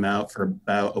ferment them out for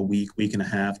about a week and a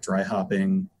half, dry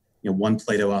hopping, 1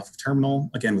 Plato off of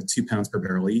terminal, again with 2 pounds per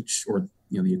barrel each, or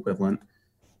the equivalent.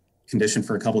 Conditioned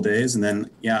for a couple days, and then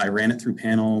I ran it through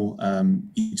panel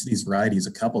each of these varieties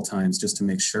a couple times just to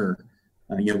make sure.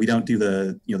 We don't do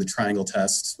the triangle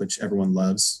test, which everyone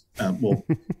loves. Well,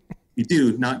 we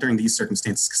do not during these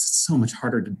circumstances because it's so much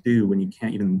harder to do when you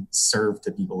can't even serve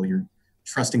to people. You're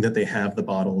trusting that they have the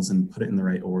bottles and put it in the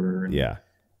right order. And,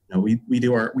 we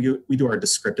do our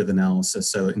descriptive analysis,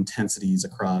 so intensities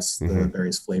across the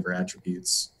various flavor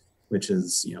attributes, which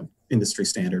is industry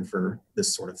standard for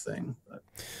this sort of thing. But,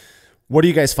 what are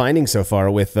you guys finding so far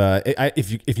with?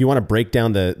 If you want to break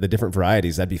down the different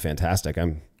varieties, that'd be fantastic.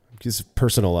 I'm just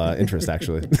personal interest,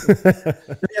 actually.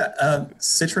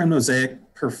 Citra and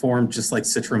Mosaic perform just like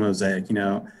Citra Mosaic.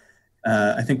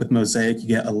 I think with Mosaic, you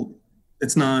get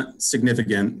it's not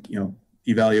significant,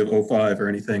 p-value of 0.05 or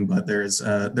anything, but there's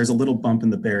a little bump in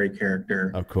the berry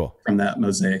character. Oh, cool. From that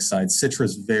Mosaic side. Citra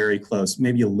is very close,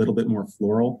 maybe a little bit more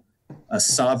floral.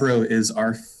 Sabro is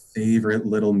our favorite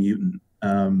little mutant.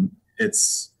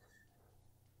 It's,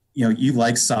 you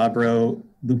like Sabro.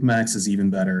 LupoMAX is even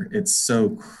better. It's so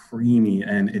creamy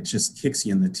and it just kicks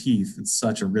you in the teeth in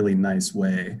such a really nice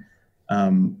way.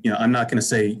 I'm not going to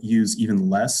say use even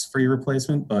less for your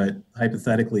replacement, but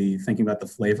hypothetically thinking about the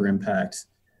flavor impact,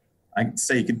 I'd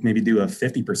say you could maybe do a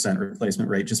 50% replacement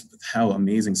rate just with how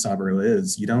amazing Sabro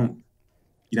is. You don't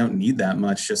need that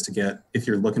much just to get, if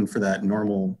you're looking for that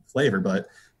normal flavor, but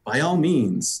by all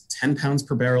means, 10 pounds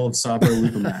per barrel of Sabro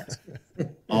LupoMAX.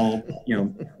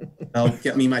 that'll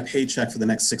get me my paycheck for the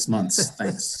next 6 months.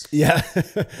 Thanks. Yeah.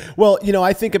 Well,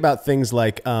 I think about things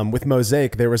like with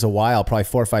Mosaic, there was a while, probably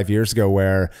 4 or 5 years ago,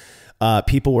 where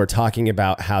people were talking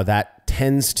about how that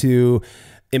tends to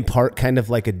impart kind of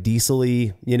like a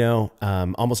diesel-y,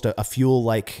 almost a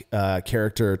fuel-like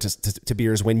character to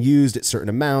beers when used at certain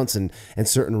amounts and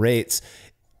certain rates.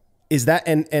 Is that,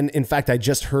 and in fact, I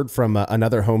just heard from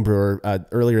another home brewer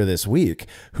earlier this week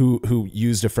who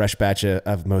used a fresh batch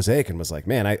of Mosaic and was like,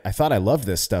 man, I thought I loved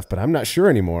this stuff, but I'm not sure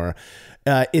anymore.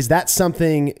 Is that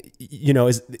something,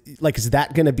 is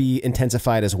that going to be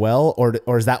intensified as well?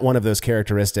 Or is that one of those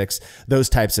characteristics, those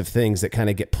types of things that kind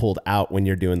of get pulled out when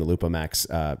you're doing the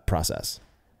LupoMAX process?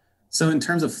 So in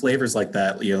terms of flavors like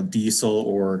that, diesel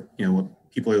or,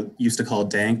 what people used to call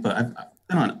dank, but I've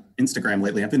been on Instagram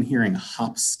lately. I've been hearing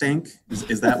hop stank.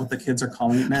 Is that what the kids are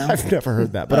calling it now? I've never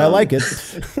heard that, but I like it.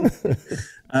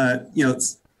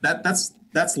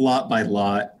 That's lot by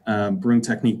lot, brewing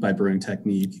technique by brewing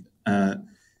technique.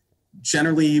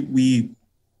 Generally, we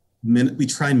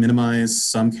try and minimize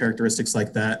some characteristics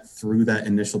like that through that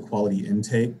initial quality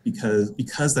intake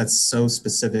because that's so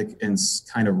specific and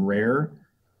kind of rare.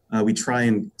 We try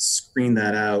and screen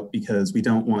that out because we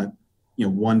don't want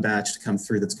one batch to come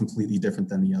through that's completely different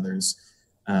than the others.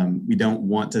 We don't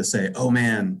want to say, oh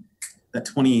man, that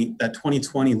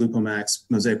 2020 LupoMAX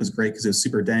Mosaic was great because it was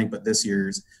super dank, but this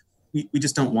year's, we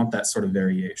just don't want that sort of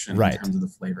variation in terms of the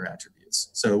flavor attributes.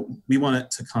 So we want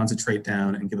it to concentrate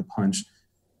down and give a punch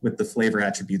with the flavor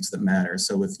attributes that matter.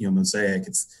 So with Mosaic,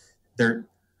 there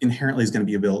inherently is going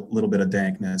to be a little bit of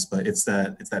dankness, but it's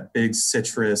that big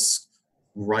citrus,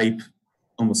 ripe,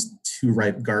 almost too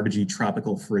ripe, garbagey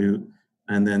tropical fruit.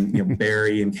 And then,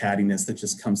 berry and cattiness that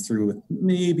just comes through with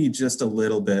maybe just a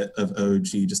little bit of OG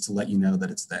just to let you know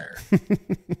that it's there.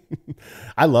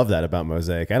 I love that about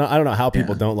Mosaic. I don't know how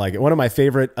people don't like it. One of my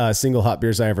favorite single hop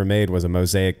beers I ever made was a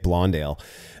Mosaic blonde ale,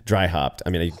 dry hopped.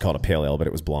 I mean, you can call it a pale ale, but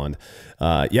it was blonde.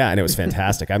 And it was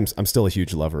fantastic. I'm still a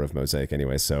huge lover of Mosaic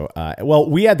anyway. So,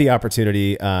 we had the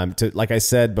opportunity to, like I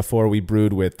said before, we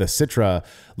brewed with the Citra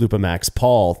LupoMAX.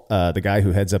 Paul, the guy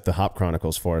who heads up the Hop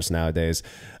Chronicles for us nowadays,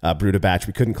 brewed a batch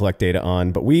we couldn't collect data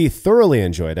on, but we thoroughly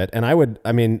enjoyed it. And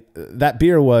that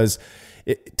beer was,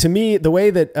 to me, the way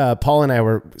that Paul and I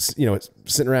were,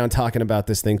 sitting around talking about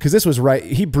this thing, because this was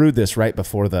he brewed this right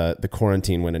before the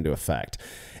quarantine went into effect.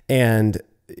 And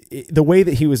the way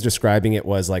that he was describing it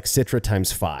was like Citra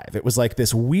times 5. It was like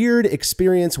this weird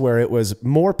experience where it was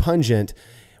more pungent.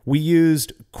 We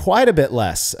used quite a bit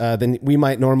less than we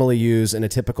might normally use in a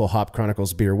typical Hop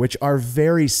Chronicles beer, which are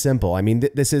very simple. I mean,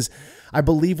 this is, I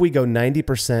believe we go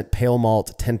 90% pale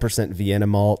malt, 10% Vienna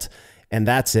malt, and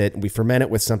that's it. We ferment it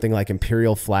with something like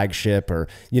Imperial Flagship or,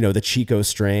 the Chico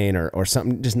strain or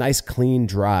something just nice, clean,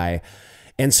 dry.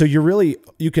 And so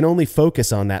you can only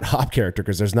focus on that hop character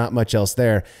because there's not much else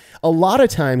there. A lot of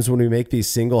times when we make these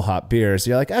single hop beers,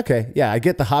 you're like, okay, yeah, I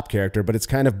get the hop character, but it's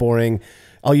kind of boring.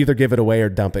 I'll either give it away or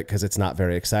dump it because it's not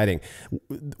very exciting.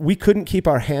 We couldn't keep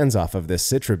our hands off of this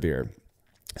Citra beer.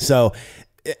 So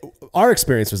our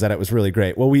experience was that it was really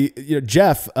great. Well,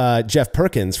 Jeff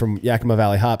Perkins from Yakima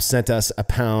Valley Hops sent us a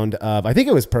pound of, I think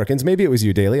it was Perkins. Maybe it was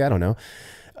you, Daly. I don't know.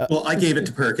 Well, I gave it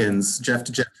to Perkins, Jeff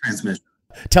to Jeff transmission.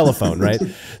 Telephone, right?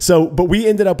 But we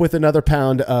ended up with another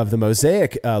pound of the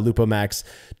Mosaic LupoMAX.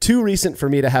 Too recent for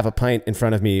me to have a pint in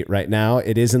front of me right now.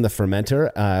 It is in the fermenter,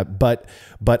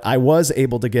 but I was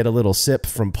able to get a little sip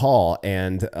from Paul,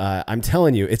 and I'm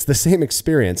telling you, it's the same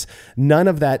experience. None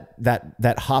of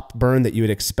that hop burn that you would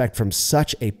expect from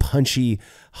such a punchy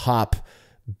hop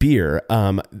beer.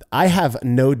 I have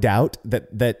no doubt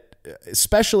that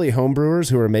especially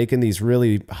homebrewers who are making these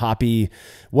really hoppy,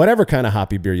 whatever kind of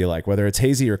hoppy beer you like, whether it's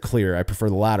hazy or clear, I prefer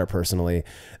the latter personally,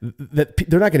 that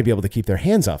they're not going to be able to keep their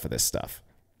hands off of this stuff.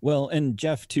 Well, and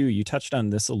Jeff, too, you touched on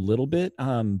this a little bit,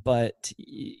 but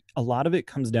a lot of it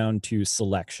comes down to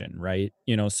selection, right?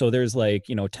 So there's 10,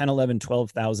 11,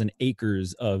 12,000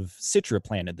 acres of Citra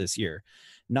planted this year.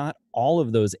 Not all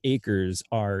of those acres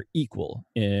are equal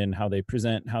in how they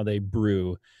present, how they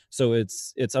brew. So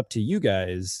it's up to you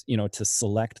guys, to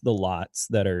select the lots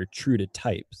that are true to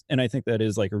types. And I think that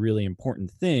is a really important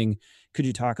thing. Could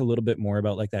you talk a little bit more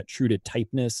about that true to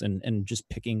typeness and just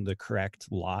picking the correct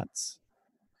lots?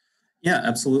 Yeah,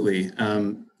 absolutely.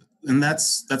 And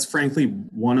that's frankly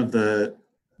one of the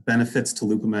benefits to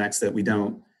LupoMAX that we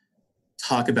don't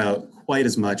talk about quite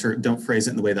as much, or don't phrase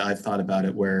it in the way that I've thought about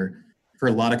it, where for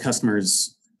a lot of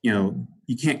customers,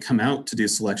 you can't come out to do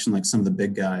selection like some of the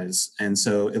big guys. And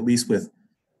so at least with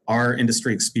our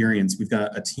industry experience, we've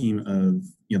got a team of,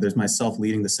 there's myself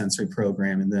leading the sensory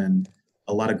program, and then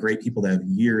a lot of great people that have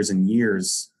years and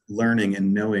years learning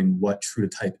and knowing what true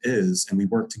to type is. And we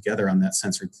work together on that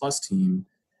Sensory Plus team.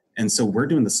 And so we're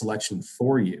doing the selection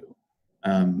for you.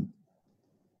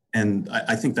 And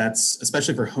I think that's,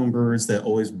 especially for homebrewers that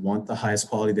always want the highest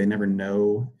quality, they never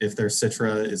know if their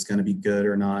Citra is going to be good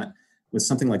or not. With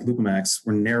something like LupoMAX,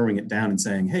 we're narrowing it down and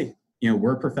saying, hey,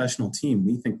 we're a professional team.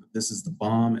 We think that this is the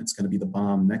bomb. It's going to be the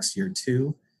bomb next year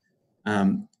too.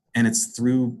 And it's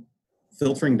through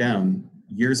filtering down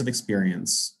years of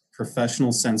experience,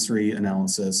 professional sensory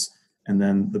analysis, and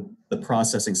then the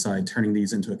processing side, turning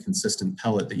these into a consistent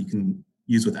pellet that you can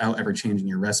use without ever changing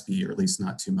your recipe, or at least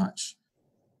not too much.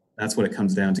 That's what it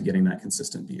comes down to, getting that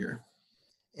consistent beer.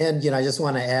 And, I just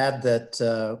want to add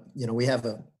that, we have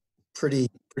a pretty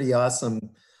awesome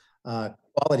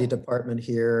quality department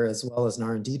here, as well as an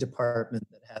R&D department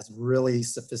that has really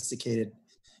sophisticated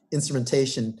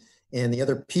instrumentation. And the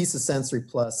other piece of Sensory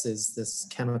Plus is this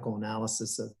chemical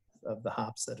analysis of the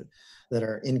hops that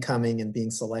are incoming and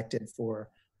being selected for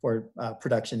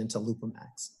production into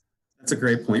LupoMAX. That's a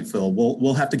great point, Phil.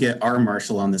 We'll have to get our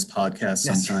Marshall on this podcast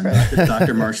sometime. Right.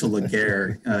 Dr. Marshall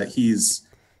Laguerre.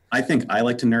 I think I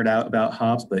like to nerd out about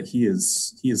hops, but he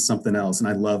is something else, and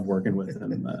I love working with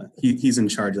him. He's in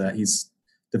charge of that. He's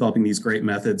developing these great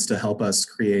methods to help us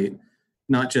create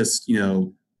not just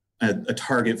a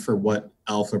target for what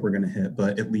alpha we're going to hit,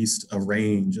 but at least a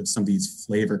range of some of these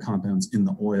flavor compounds in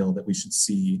the oil that we should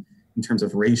see in terms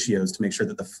of ratios to make sure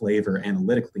that the flavor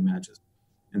analytically matches.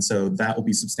 And so that will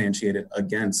be substantiated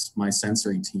against my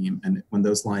sensory team. And when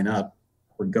those line up,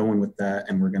 we're going with that,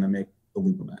 and we're going to make the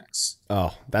LupoMAX.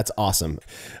 Oh, that's awesome.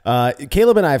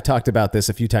 Caleb and I have talked about this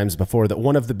a few times before, that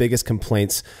one of the biggest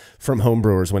complaints from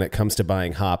homebrewers when it comes to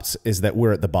buying hops is that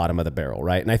we're at the bottom of the barrel,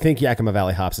 right? And I think Yakima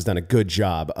Valley Hops has done a good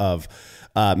job of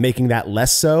making that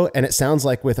less so. And it sounds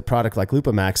like with a product like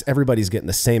LupoMAX, everybody's getting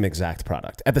the same exact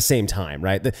product at the same time,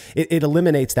 right? It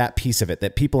eliminates that piece of it,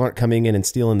 that people aren't coming in and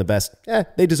stealing the best.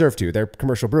 They deserve to. They're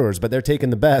commercial brewers, but they're taking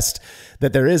the best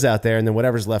that there is out there, and then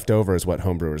whatever's left over is what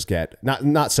homebrewers get.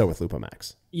 Not so with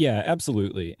LupoMAX. Yeah,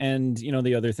 absolutely. And,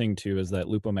 the other thing too is that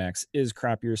LupoMAX is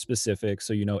crop year specific.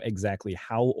 So you know exactly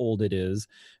how old it is,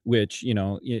 which,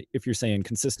 if you're saying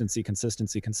consistency,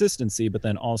 but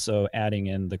then also adding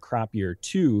in the crop year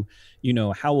too,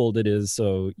 how old it is.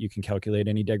 So you can calculate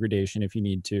any degradation if you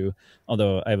need to.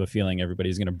 Although I have a feeling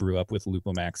everybody's going to brew up with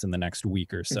LupoMAX in the next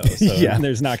week or so. So Yeah.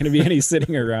 There's not going to be any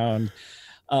sitting around.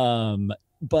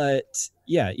 But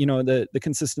yeah, the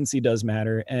consistency does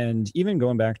matter. And even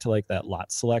going back to like that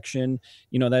lot selection,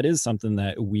 that is something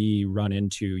that we run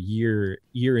into year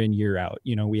in, year out.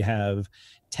 We have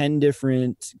 10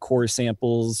 different core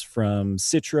samples from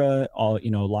Citra, all,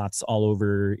 lots all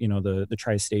over, the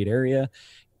tri-state area.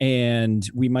 And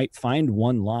we might find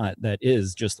one lot that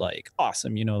is just like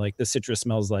awesome, like the Citra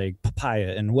smells like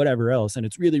papaya and whatever else. And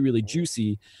it's really, really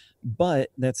juicy. But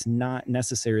that's not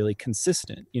necessarily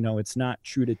consistent. It's not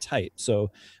true to type. So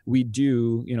we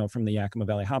do, from the Yakima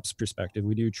Valley Hops perspective,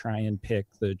 we do try and pick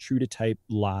the true to type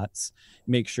lots,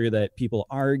 make sure that people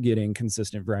are getting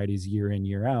consistent varieties year in,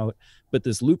 year out. But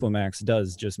this LupoMAX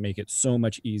does just make it so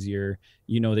much easier.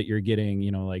 That you're getting,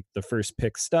 like the first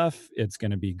pick stuff. It's going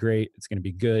to be great. It's going to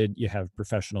be good. You have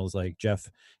professionals like Jeff,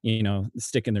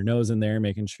 sticking their nose in there,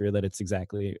 making sure that it's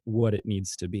exactly what it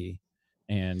needs to be.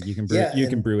 And you can brew,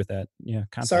 can brew with that. Yeah.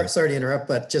 Sorry to interrupt,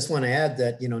 but just want to add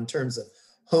that, in terms of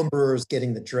homebrewers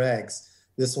getting the dregs,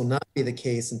 this will not be the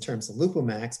case in terms of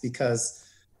LupoMAX, because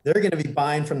they're going to be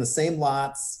buying from the same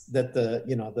lots that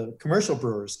the commercial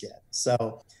brewers get.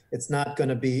 So it's not going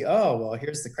to be, oh, well,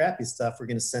 here's the crappy stuff, we're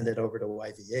going to send it over to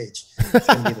YVH. It's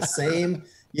going to be the same,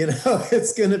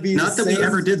 it's going to be not the that same. We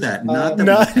ever did that.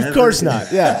 Of course not.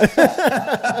 Yeah.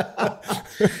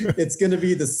 It's going to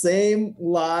be the same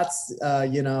lots,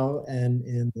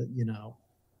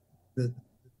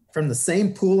 from the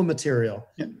same pool of material.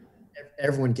 Yeah.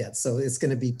 Everyone gets. So it's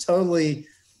going to be totally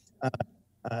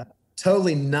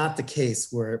not the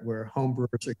case where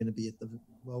homebrewers are going to be at the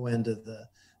low end of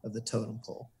the totem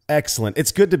pole. Excellent.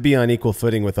 It's good to be on equal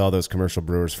footing with all those commercial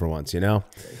brewers for once,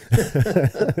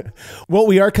 Well,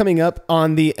 we are coming up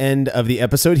on the end of the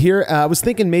episode here. I was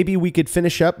thinking maybe we could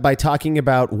finish up by talking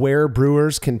about where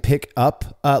brewers can pick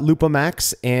up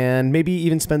LupoMAX, and maybe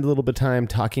even spend a little bit of time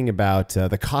talking about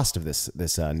the cost of this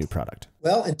new product.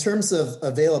 Well, in terms of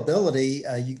availability,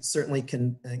 you certainly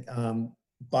can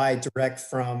buy direct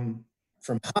from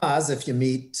Haas if you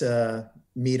meet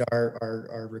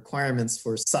our requirements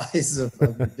for size of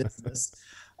the business,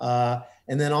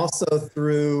 and then also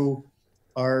through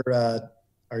our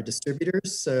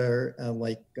distributors,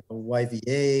 like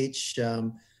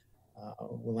YVH,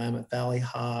 Willamette Valley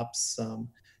Hops.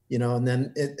 and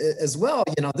then as well,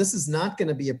 this is not going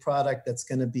to be a product that's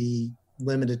going to be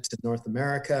limited to North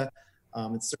America.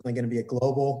 It's certainly going to be a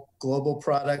global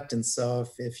product. And so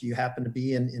if you happen to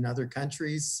be in other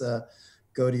countries,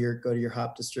 go to your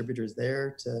hop distributors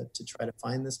there to try to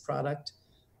find this product.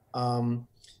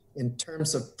 In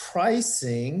terms of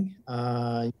pricing,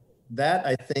 that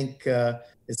I think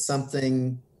is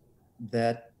something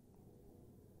that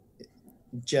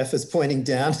Jeff is pointing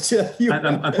down to you.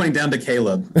 I'm pointing down to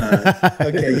Caleb.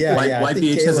 Okay, yeah.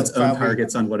 YPH has its own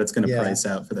targets on what it's going to price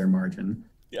out for their margin.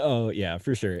 Oh, yeah,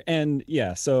 for sure. And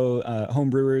yeah, so home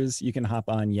brewers, you can hop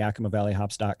on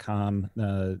YakimaValleyHops.com.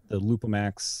 The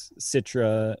LupoMAX,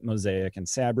 Citra, Mosaic, and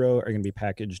Sabro are going to be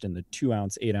packaged in the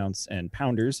 2-ounce, 8-ounce, and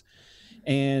pounders.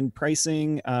 And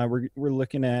pricing, we're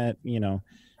looking at,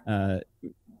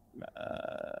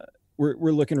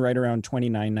 we're looking right around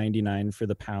 $29.99 for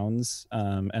the pounds,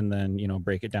 and then,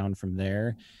 break it down from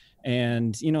there.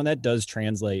 And, that does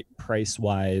translate price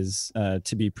wise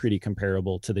to be pretty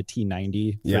comparable to the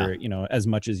T90 for, as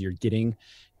much as you're getting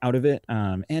out of it.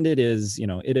 And it is,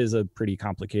 it is a pretty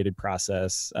complicated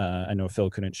process. I know Phil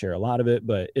couldn't share a lot of it,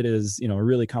 but it is, a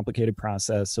really complicated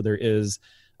process. So there is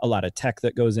a lot of tech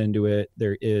that goes into it.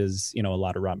 There is, a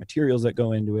lot of raw materials that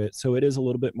go into it. So it is a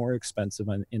little bit more expensive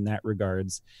in that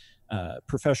regards.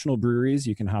 Professional breweries,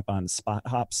 you can hop on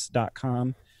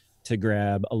spothops.com to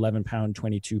grab 11 pound,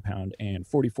 22 pound, and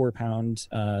 44 pound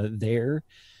there.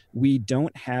 We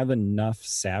don't have enough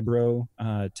Sabro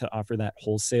to offer that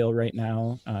wholesale right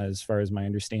now, as far as my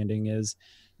understanding is,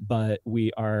 but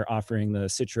we are offering the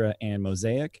Citra and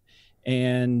Mosaic.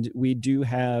 And we do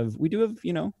have,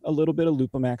 a little bit of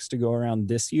LupoMAX to go around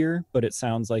this year, but it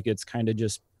sounds like it's kind of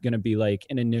just going to be like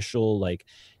an initial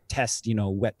test,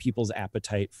 whet people's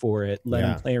appetite for it, let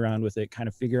them play around with it, kind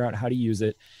of figure out how to use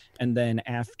it. And then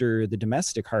after the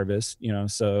domestic harvest,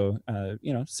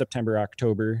 September,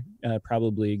 October,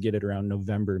 probably get it around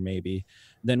November, maybe,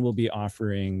 then we'll be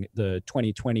offering the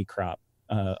 2020 crop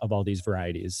of all these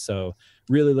varieties. So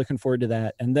really looking forward to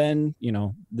that. And then,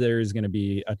 there's going to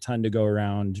be a ton to go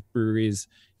around. Breweries,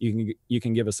 you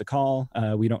can give us a call.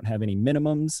 We don't have any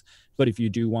minimums, but if you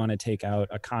do want to take out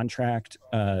a contract,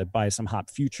 buy some hop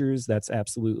futures, that's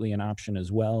absolutely an option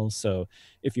as well. So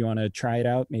if you want to try it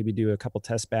out, maybe do a couple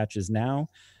test batches now,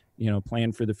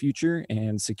 plan for the future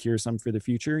and secure some for the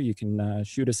future, you can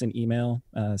shoot us an email,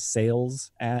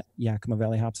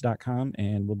 sales@YakimaValleyHops.com,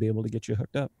 and we'll be able to get you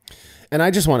hooked up. And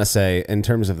I just want to say, in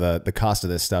terms of the cost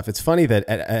of this stuff, it's funny that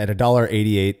at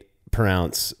 $1.88 per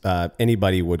ounce,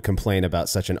 anybody would complain about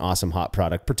such an awesome hop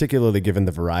product, particularly given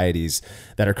the varieties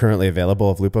that are currently available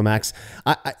of LupoMAX.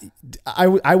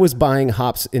 I was buying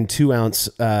hops in 2-ounce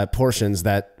portions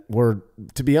that were,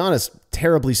 to be honest,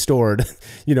 terribly stored,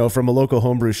 from a local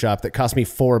homebrew shop that cost me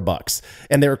 $4,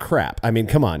 and they were crap. I mean,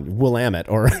 come on, Willamette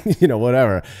or,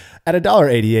 whatever. At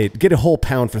 $1.88, get a whole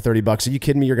pound for $30. Are you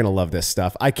kidding me? You're going to love this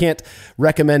stuff. I can't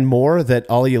recommend more that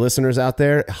all of you listeners out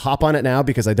there hop on it now,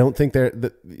 because I don't think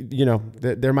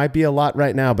there might be a lot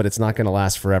right now, but it's not going to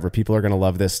last forever. People are going to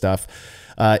love this stuff.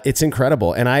 It's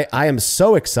incredible. And I am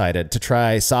so excited to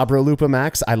try Sabro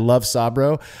LupoMAX. I love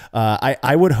Sabro.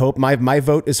 I would hope my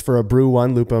vote is for a Brew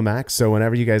One LupoMAX. So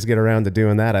whenever you guys get around to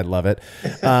doing that, I'd love it.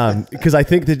 Because I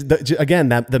think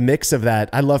that the mix of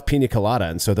that, I love pina colada.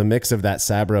 And so the mix of that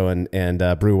Sabro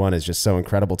and Brew One is just so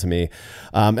incredible to me.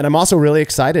 And I'm also really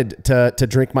excited to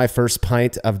drink my first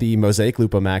pint of the Mosaic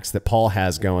LupoMAX that Paul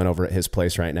has going over at his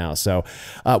place right now. So,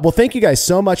 well, thank you guys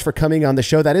so much for coming on the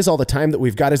show. That is all the time that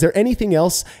we've got. Is there anything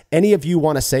else any of you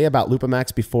want to say about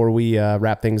LupoMAX before we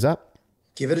wrap things up?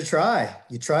 Give it a try.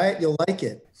 You try it, you'll like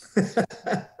it.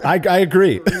 I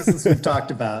agree. For reasons we've talked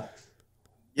about.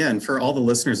 Yeah, and for all the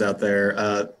listeners out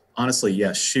there, honestly,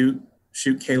 shoot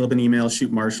Caleb an email,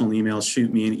 shoot Marshall an email,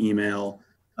 shoot me an email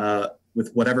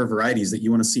with whatever varieties that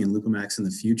you want to see in LupoMAX in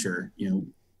the future.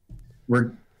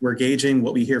 We're gauging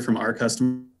what we hear from our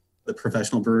customers, the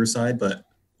professional brewer side, but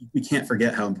we can't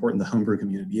forget how important the homebrew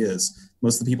community is.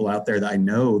 Most of the people out there that I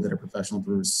know that are professional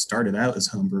brewers started out as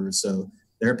home brewers, so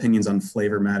their opinions on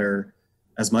flavor matter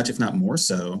as much, if not more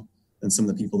so, than some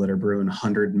of the people that are brewing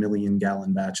 100 million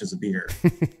gallon batches of beer.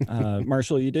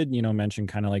 Marshall, you did, mention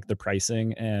kind of like the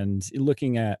pricing, and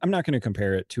looking at, I'm not going to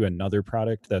compare it to another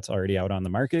product that's already out on the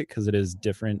market because it is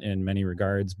different in many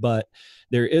regards, but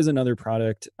there is another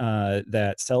product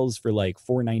that sells for like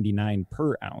 $4.99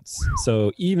 per ounce.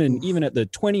 So even at the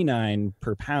 $29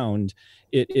 per pound,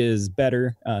 it is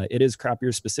better. It is crop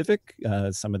year specific.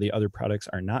 Some of the other products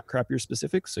are not crop year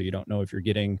specific, so you don't know if you're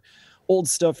getting old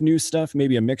stuff, new stuff,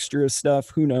 maybe a mixture of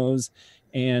stuff, who knows.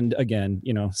 And again,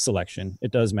 selection.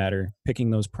 It does matter.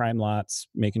 Picking those prime lots,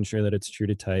 making sure that it's true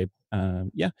to type.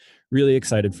 Really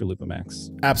excited for LupoMAX.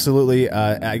 Absolutely.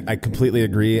 I completely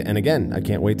agree. And again, I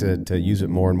can't wait to use it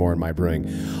more and more in my brewing.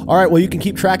 All right. Well, you can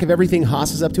keep track of everything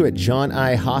Haas is up to at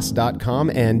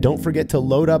johnihaas.com. And don't forget to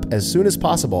load up as soon as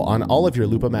possible on all of your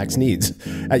LupoMAX needs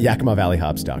at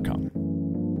YakimaValleyHops.com.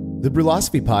 The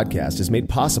Brewlosophy podcast is made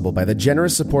possible by the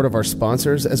generous support of our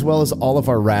sponsors as well as all of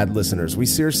our rad listeners. We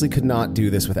seriously could not do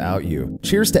this without you.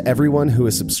 Cheers to everyone who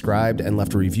has subscribed and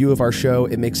left a review of our show.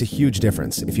 It makes a huge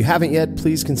difference. If you haven't yet,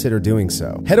 please consider doing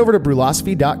so. Head over to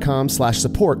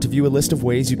brewlosophy.com/support to view a list of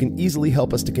ways you can easily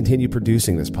help us to continue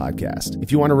producing this podcast.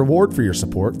 If you want a reward for your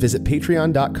support, visit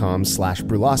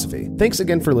patreon.com/brewlosophy. Thanks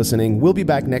again for listening. We'll be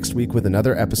back next week with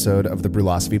another episode of the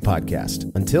Brewlosophy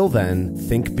podcast. Until then,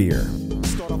 think beer.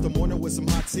 Start off the morning with some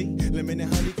hot tea, lemon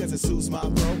and honey cause it suits my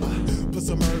throat. Put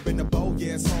some herb in the bowl,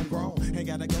 yeah, it's homegrown. Ain't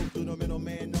gotta go through the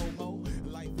middleman no more.